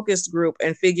take a focus group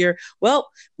and figure, well,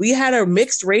 we had a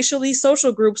mixed racially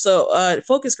social group, so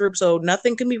focus group, so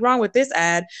nothing can be wrong with this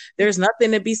ad. There's nothing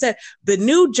to be said. The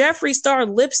new Jeffree Star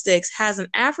lipsticks has an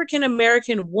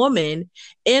African-American woman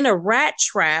in a rat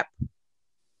trap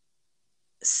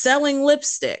selling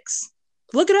lipsticks.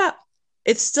 Look it up.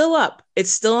 It's still up.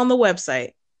 It's still on the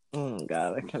website. Oh,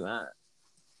 God, I cannot.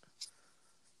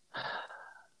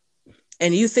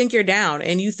 And you think you're down,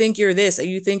 and you think you're this, and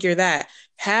you think you're that.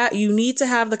 You need to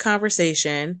have the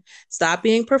conversation. Stop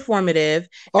being performative.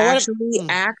 Actually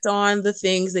act on the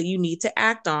things that you need to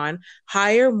act on.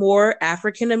 Hire more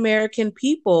African-American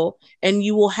people, and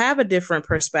you will have a different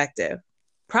perspective.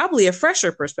 Probably a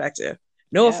fresher perspective.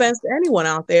 No offense to anyone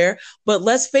out there, but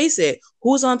let's face it.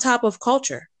 Who's on top of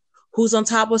culture? Who's on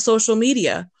top of social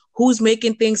media? Who's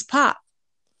making things pop?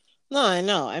 No, I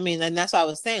know. I mean, and that's what I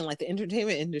was saying. Like the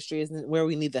entertainment industry isn't where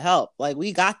we need the help. Like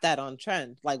we got that on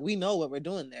trend. Like we know what we're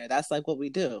doing there. That's like what we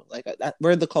do. Like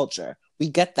we're the culture. We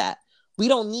get that. We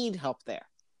don't need help there.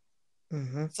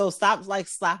 Mm-hmm. So stop like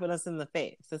slapping us in the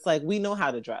face. It's like we know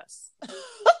how to dress.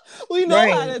 We know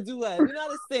Right. how to do it. We know how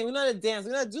to sing. We know how to dance.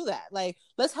 We know how to do that. Like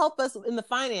let's help us in the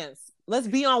finance. Let's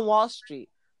be on Wall Street.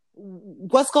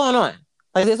 What's going on?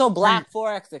 Like there's no black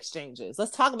forex exchanges.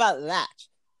 Let's talk about that.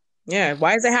 Yeah.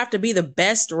 Why does it have to be the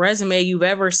best resume you've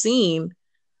ever seen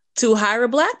to hire a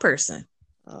black person?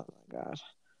 Oh my god.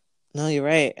 No, you're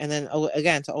right. And then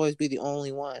again, to always be the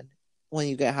only one when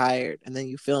you get hired, and then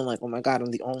you feeling like, oh my god,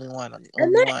 I'm the only one. I'm the And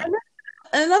only then one.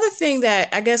 another thing that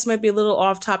I guess might be a little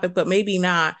off topic, but maybe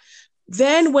not.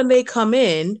 Then when they come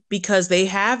in, because they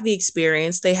have the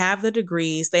experience, they have the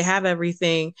degrees, they have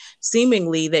everything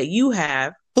seemingly that you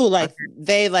have. Who like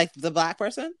they like the black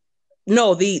person?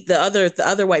 No, the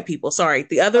other white people. Sorry,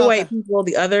 the other Oh, white okay. people,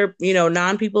 the other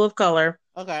non people of color.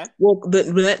 Okay. Well,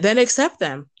 then accept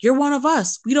them. You're one of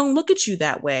us. We don't look at you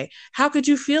that way. How could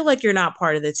you feel like you're not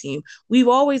part of the team? We've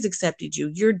always accepted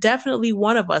you. You're definitely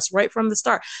one of us right from the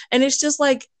start. And it's just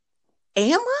like,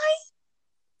 am I?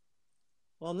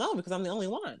 Well, no, because I'm the only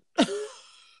one.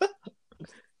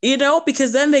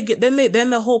 Because then then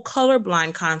the whole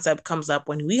colorblind concept comes up.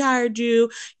 When we hired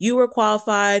you, you were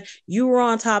qualified, you were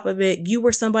on top of it, you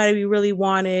were somebody we really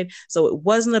wanted. So it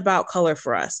wasn't about color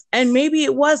for us. And maybe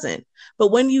it wasn't.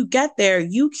 But when you get there,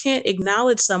 you can't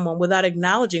acknowledge someone without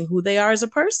acknowledging who they are as a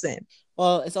person.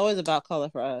 Well, it's always about color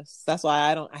for us. That's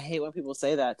why I hate when people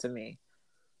say that to me.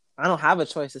 I don't have a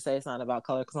choice to say it's not about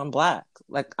color because I'm black.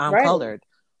 Like I'm Right. colored.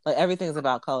 Like everything's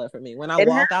about color for me. When I It has,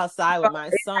 walk outside with my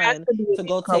it has son to be to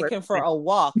go color. take him for a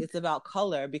walk, it's about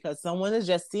color because someone is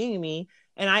just seeing me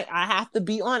and I have to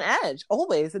be on edge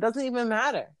always. It doesn't even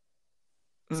matter.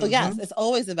 So yes, it's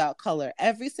always about color.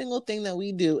 Every single thing that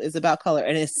we do is about color,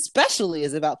 and especially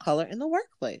is about color in the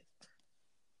workplace.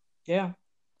 Yeah.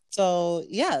 So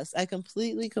yes, I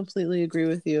completely agree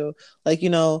with you. Like,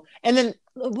 and then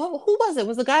who was it?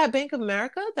 Was the guy at Bank of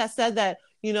America that said that,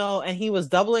 and he was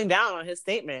doubling down on his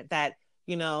statement that,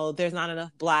 there's not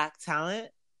enough black talent.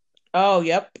 Oh,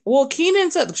 yep. Well,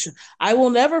 Keenan said, I will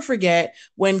never forget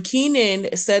when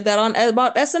Keenan said that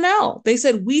about SNL. They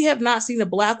said, we have not seen a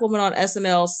black woman on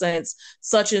SNL since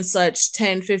such and such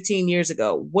 10, 15 years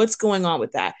ago. What's going on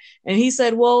with that? And he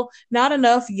said, well, not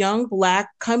enough young black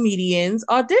comedians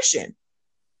audition.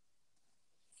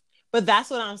 But that's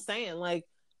what I'm saying.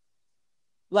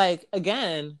 Like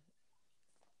again,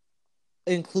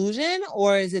 inclusion,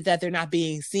 or is it that they're not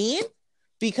being seen?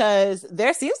 Because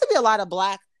there seems to be a lot of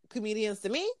black comedians to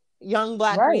me, young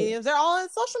black comedians. They're all on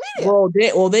social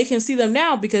media. Well, they can see them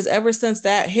now because ever since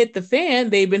that hit the fan,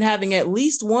 they've been having at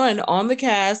least one on the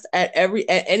cast at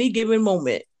any given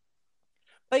moment.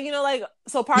 But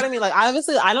so part of me,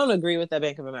 obviously, I don't agree with that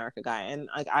Bank of America guy, and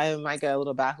I might get a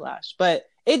little backlash. But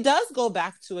it does go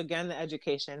back to again the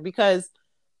education, because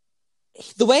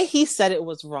the way he said it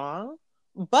was wrong.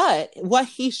 But what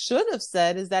he should have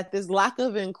said is that this lack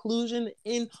of inclusion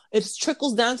it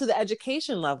trickles down to the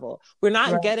education level. We're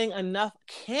not getting enough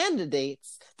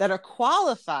candidates that are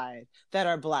qualified that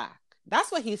are black.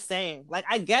 That's what he's saying.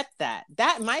 I get that.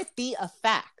 That might be a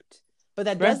fact, but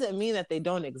that doesn't mean that they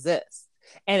don't exist.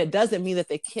 And it doesn't mean that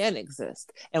they can't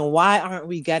exist. And why aren't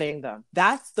we getting them?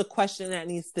 That's the question that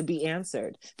needs to be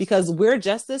answered, because we're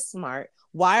just as smart.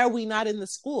 Why are we not in the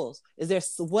schools?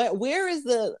 Where is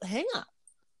the hang up?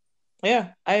 Yeah,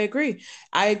 I agree.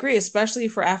 Especially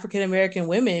for African American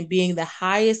women being the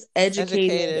highest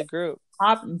educated group,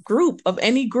 top group of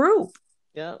any group.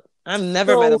 Yeah, I've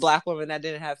never met a black woman that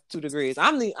didn't have 2 degrees.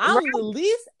 I'm the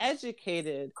least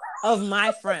educated of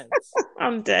my friends.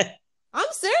 I'm dead. I'm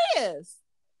serious.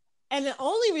 And the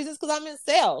only reason is because I'm in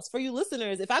sales. For you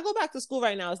listeners, if I go back to school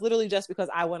right now, it's literally just because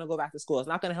I want to go back to school. It's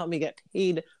not going to help me get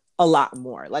paid a lot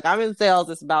more. I'm in sales.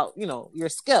 It's about, your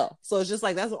skill. So it's just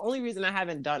that's the only reason I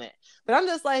haven't done it. But I'm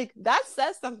just that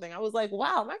says something. I was like,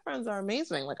 wow, my friends are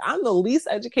amazing. I'm the least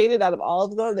educated out of all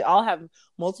of them. They all have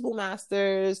multiple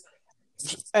masters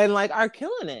and are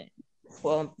killing it.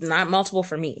 Well, not multiple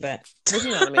for me, but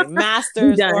you know what I mean?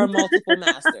 Masters or multiple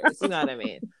masters. You know what I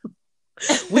mean?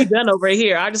 We done over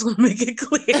here. I just want to make it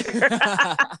clear.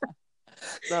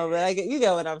 No, but you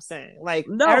get what I'm saying.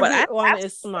 Everyone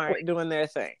is smart doing their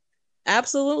thing.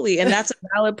 Absolutely. And that's a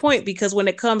valid point, because when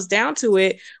it comes down to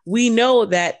it, we know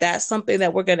that that's something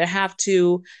that we're going to have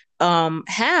to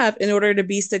have in order to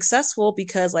be successful,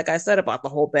 because like I said about the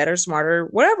whole better, smarter,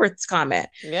 whatever it's comment.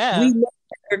 Yeah. We know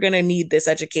that we're going to need this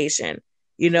education.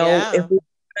 If we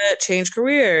to change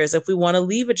careers, if we want to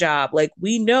leave a job, like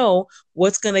we know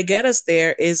what's going to get us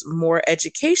there is more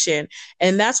education.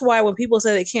 And that's why when people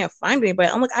say they can't find anybody,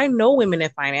 I'm like, I know women in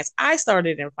finance. I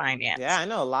started in Yeah, finance. I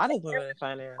know a lot of women in A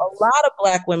finance. lot of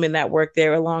Black women that work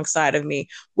there alongside of me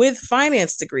with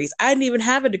finance degrees. I didn't even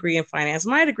have a degree in finance.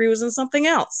 My degree was in something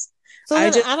else. So I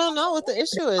then just I don't know what the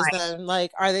issue is then.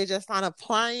 Like, are they just not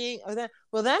applying? Or then,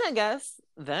 well, then I guess,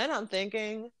 then I'm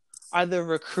thinking, are the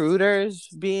recruiters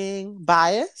being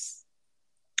biased?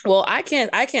 well, I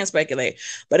can't speculate,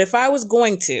 but if I was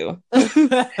going to,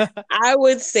 I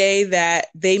would say that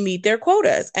they meet their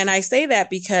quotas. And I say that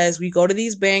because we go to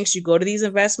these banks, you go to these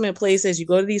investment places, you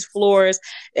go to these floors,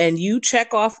 and you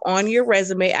check off on your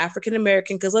resume African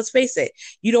American, because let's face it,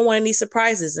 you don't want any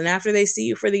surprises. And after they see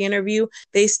you for the interview,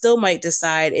 they still might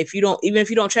decide, if you don't, even if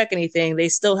you don't check anything, they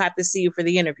still have to see you for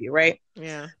the interview, right?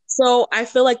 Yeah. So I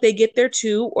feel like they get their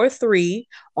 2 or 3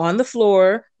 on the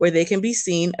floor where they can be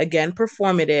seen, again,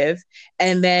 performative,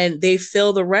 and then they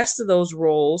fill the rest of those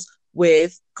roles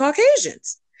with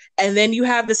Caucasians. And then you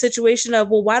have the situation of,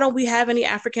 well, why don't we have any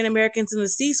African Americans in the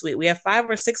C suite? We have 5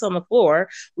 or 6 on the floor.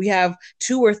 We have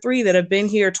 2 or 3 that have been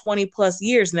here 20 plus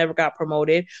years, never got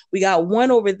promoted. We got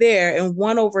one over there and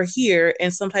one over here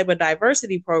in some type of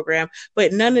diversity program,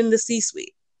 but none in the C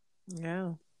suite.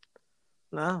 Yeah.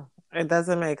 No, it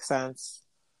doesn't make sense.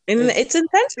 And It's it's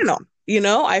intentional.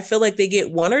 I feel like they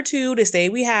get 1 or 2 to say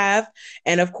we have.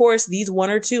 And of course, these 1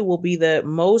 or 2 will be the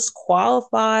most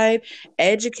qualified,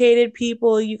 educated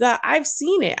people you got. I've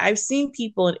seen it. I've seen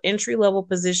people in entry level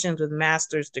positions with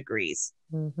master's degrees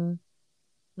mm-hmm.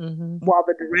 Mm-hmm. while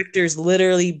the directors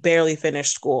literally barely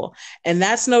finished school. And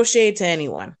that's no shade to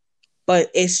anyone, but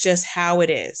it's just how it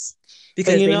is But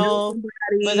because they know but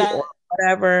somebody or that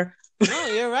whatever. no,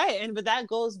 you're right. But that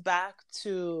goes back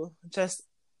to just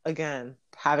again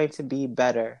having to be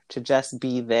better, to just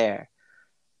be there.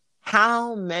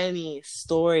 How many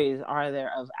stories are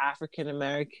there of African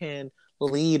American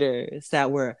leaders that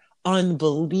were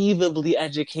unbelievably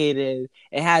educated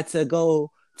and had to go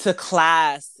to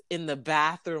class in the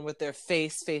bathroom with their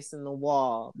face facing the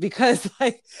wall because,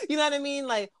 like, you know what I mean,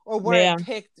 like, or weren't Yeah.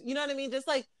 picked, you know what I mean, just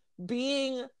like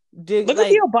being Look at the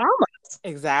like Obamas.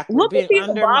 exactly Look at being the Obamas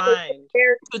undermined,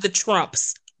 compared to the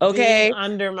Trumps. being Okay.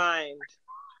 undermined,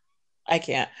 I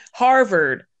can't.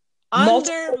 Harvard,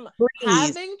 multiple under degrees.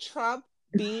 having Trump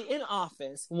be in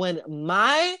office when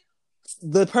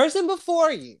the person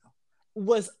before you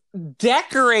was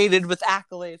decorated with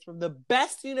accolades from the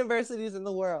best universities in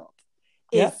the world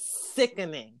is Yep.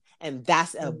 sickening. And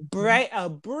that's a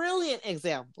brilliant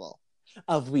example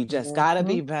of we just gotta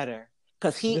be better.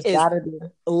 Because he Just is gotta be.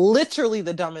 literally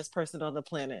the dumbest person on the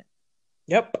planet.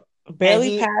 Yep. And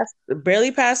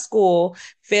Barely passed school,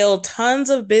 failed tons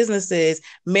of businesses,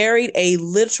 married a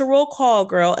literal call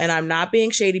girl, and I'm not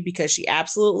being shady because she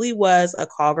absolutely was a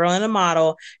call girl and a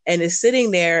model, and is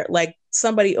sitting there like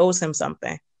somebody owes him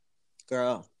something.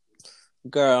 girl.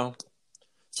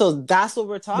 So that's what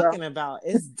we're talking about.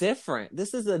 It's different.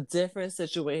 This is a different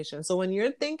situation. So when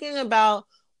you're thinking about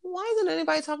why isn't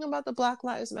anybody talking about the Black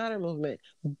Lives Matter movement?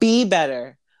 Be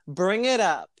better. Bring it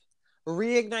up.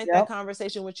 Reignite that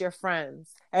conversation with your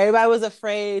friends. Everybody was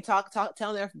afraid,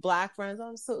 telling their Black friends,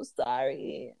 I'm so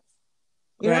sorry.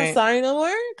 You're not sorry no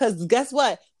more? Because guess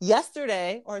what?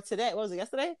 Yesterday or today, what was it,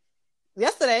 yesterday?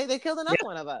 Yesterday, they killed another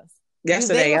one of us.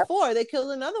 Yesterday, the day before, they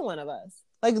killed another one of us.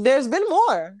 Like, there's been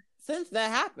more since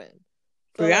that happened.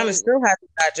 So, Brianna still has to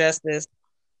digest this.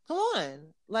 Come on.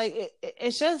 Like,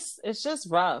 it's just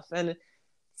rough. And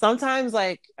sometimes,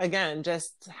 like, again,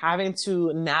 just having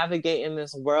to navigate in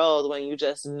this world when you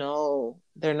just know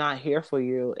they're not here for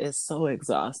you is so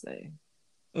exhausting.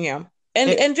 Yeah.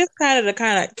 And just kind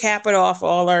of cap it off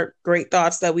all our great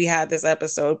thoughts that we had this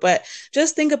episode. But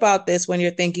just think about this when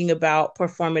you're thinking about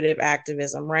performative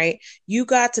activism, right? You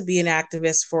got to be an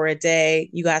activist for a day.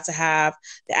 You got to have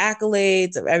the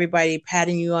accolades of everybody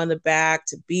patting you on the back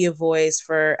to be a voice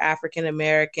for African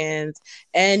Americans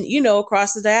and,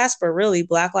 across the diaspora, really,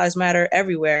 Black Lives Matter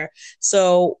everywhere.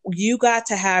 So you got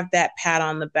to have that pat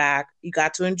on the back. You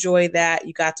got to enjoy that.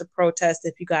 You got to protest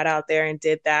if you got out there and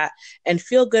did that and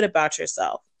feel good about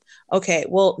yourself. Okay,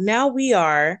 well, now we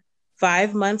are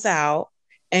 5 months out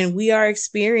and we are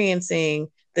experiencing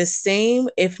the same,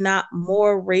 if not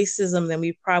more, racism than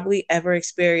we've probably ever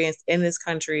experienced in this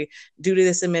country due to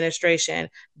this administration.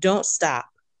 Don't stop.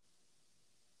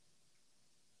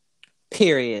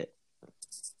 Period.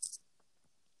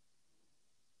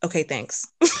 Okay, thanks.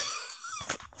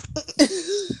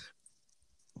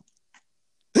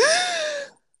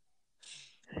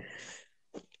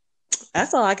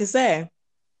 That's all I can say.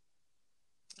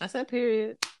 I said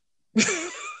period.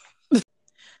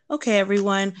 Okay,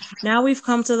 everyone. Now we've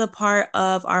come to the part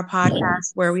of our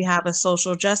podcast where we have a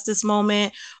social justice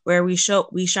moment where we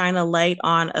shine a light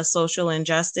on a social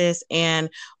injustice. And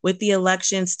with the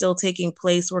election still taking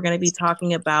place, we're going to be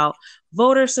talking about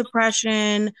voter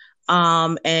suppression,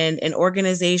 and an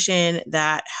organization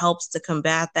that helps to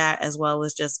combat that as well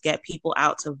as just get people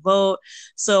out to vote.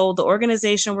 So the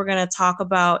organization we're going to talk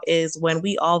about is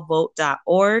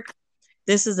whenweallvote.org.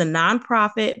 This is a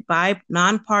nonprofit,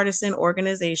 nonpartisan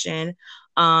organization,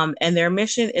 and their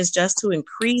mission is just to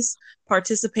increase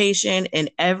participation in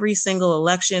every single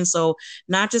election. So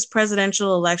not just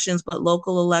presidential elections, but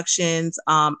local elections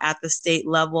at the state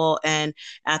level and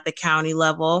at the county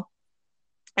level.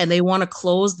 And they want to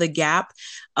close the gap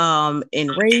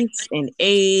in race, in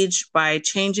age, by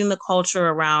changing the culture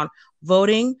around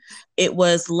voting. It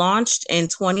was launched in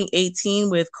 2018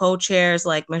 with co-chairs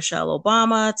like Michelle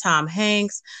Obama, Tom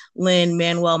Hanks,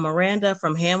 Lin-Manuel Miranda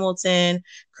from Hamilton,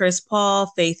 Chris Paul,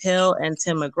 Faith Hill, and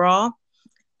Tim McGraw.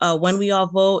 When We All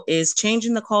Vote is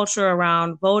changing the culture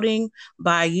around voting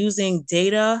by using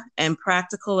data and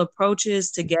practical approaches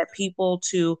to get people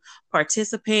to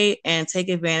participate and take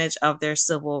advantage of their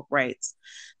civil rights.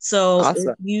 So Awesome.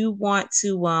 if you want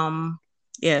to,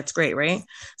 yeah, it's great, right?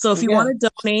 So if you want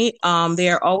to donate, they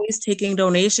are always taking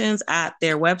donations at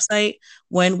their website,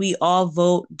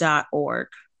 whenweallvote.org.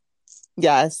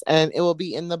 Yes, and it will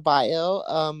be in the bio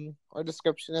or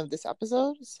description of this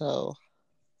episode. So,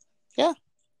 yeah.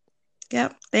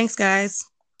 Yep. Thanks, guys.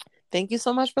 Thank you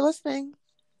so much for listening.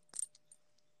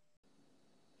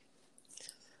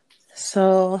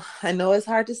 So, I know it's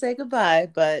hard to say goodbye,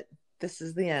 but this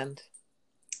is the end.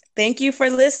 Thank you for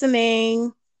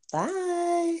listening.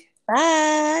 Bye.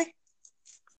 Bye.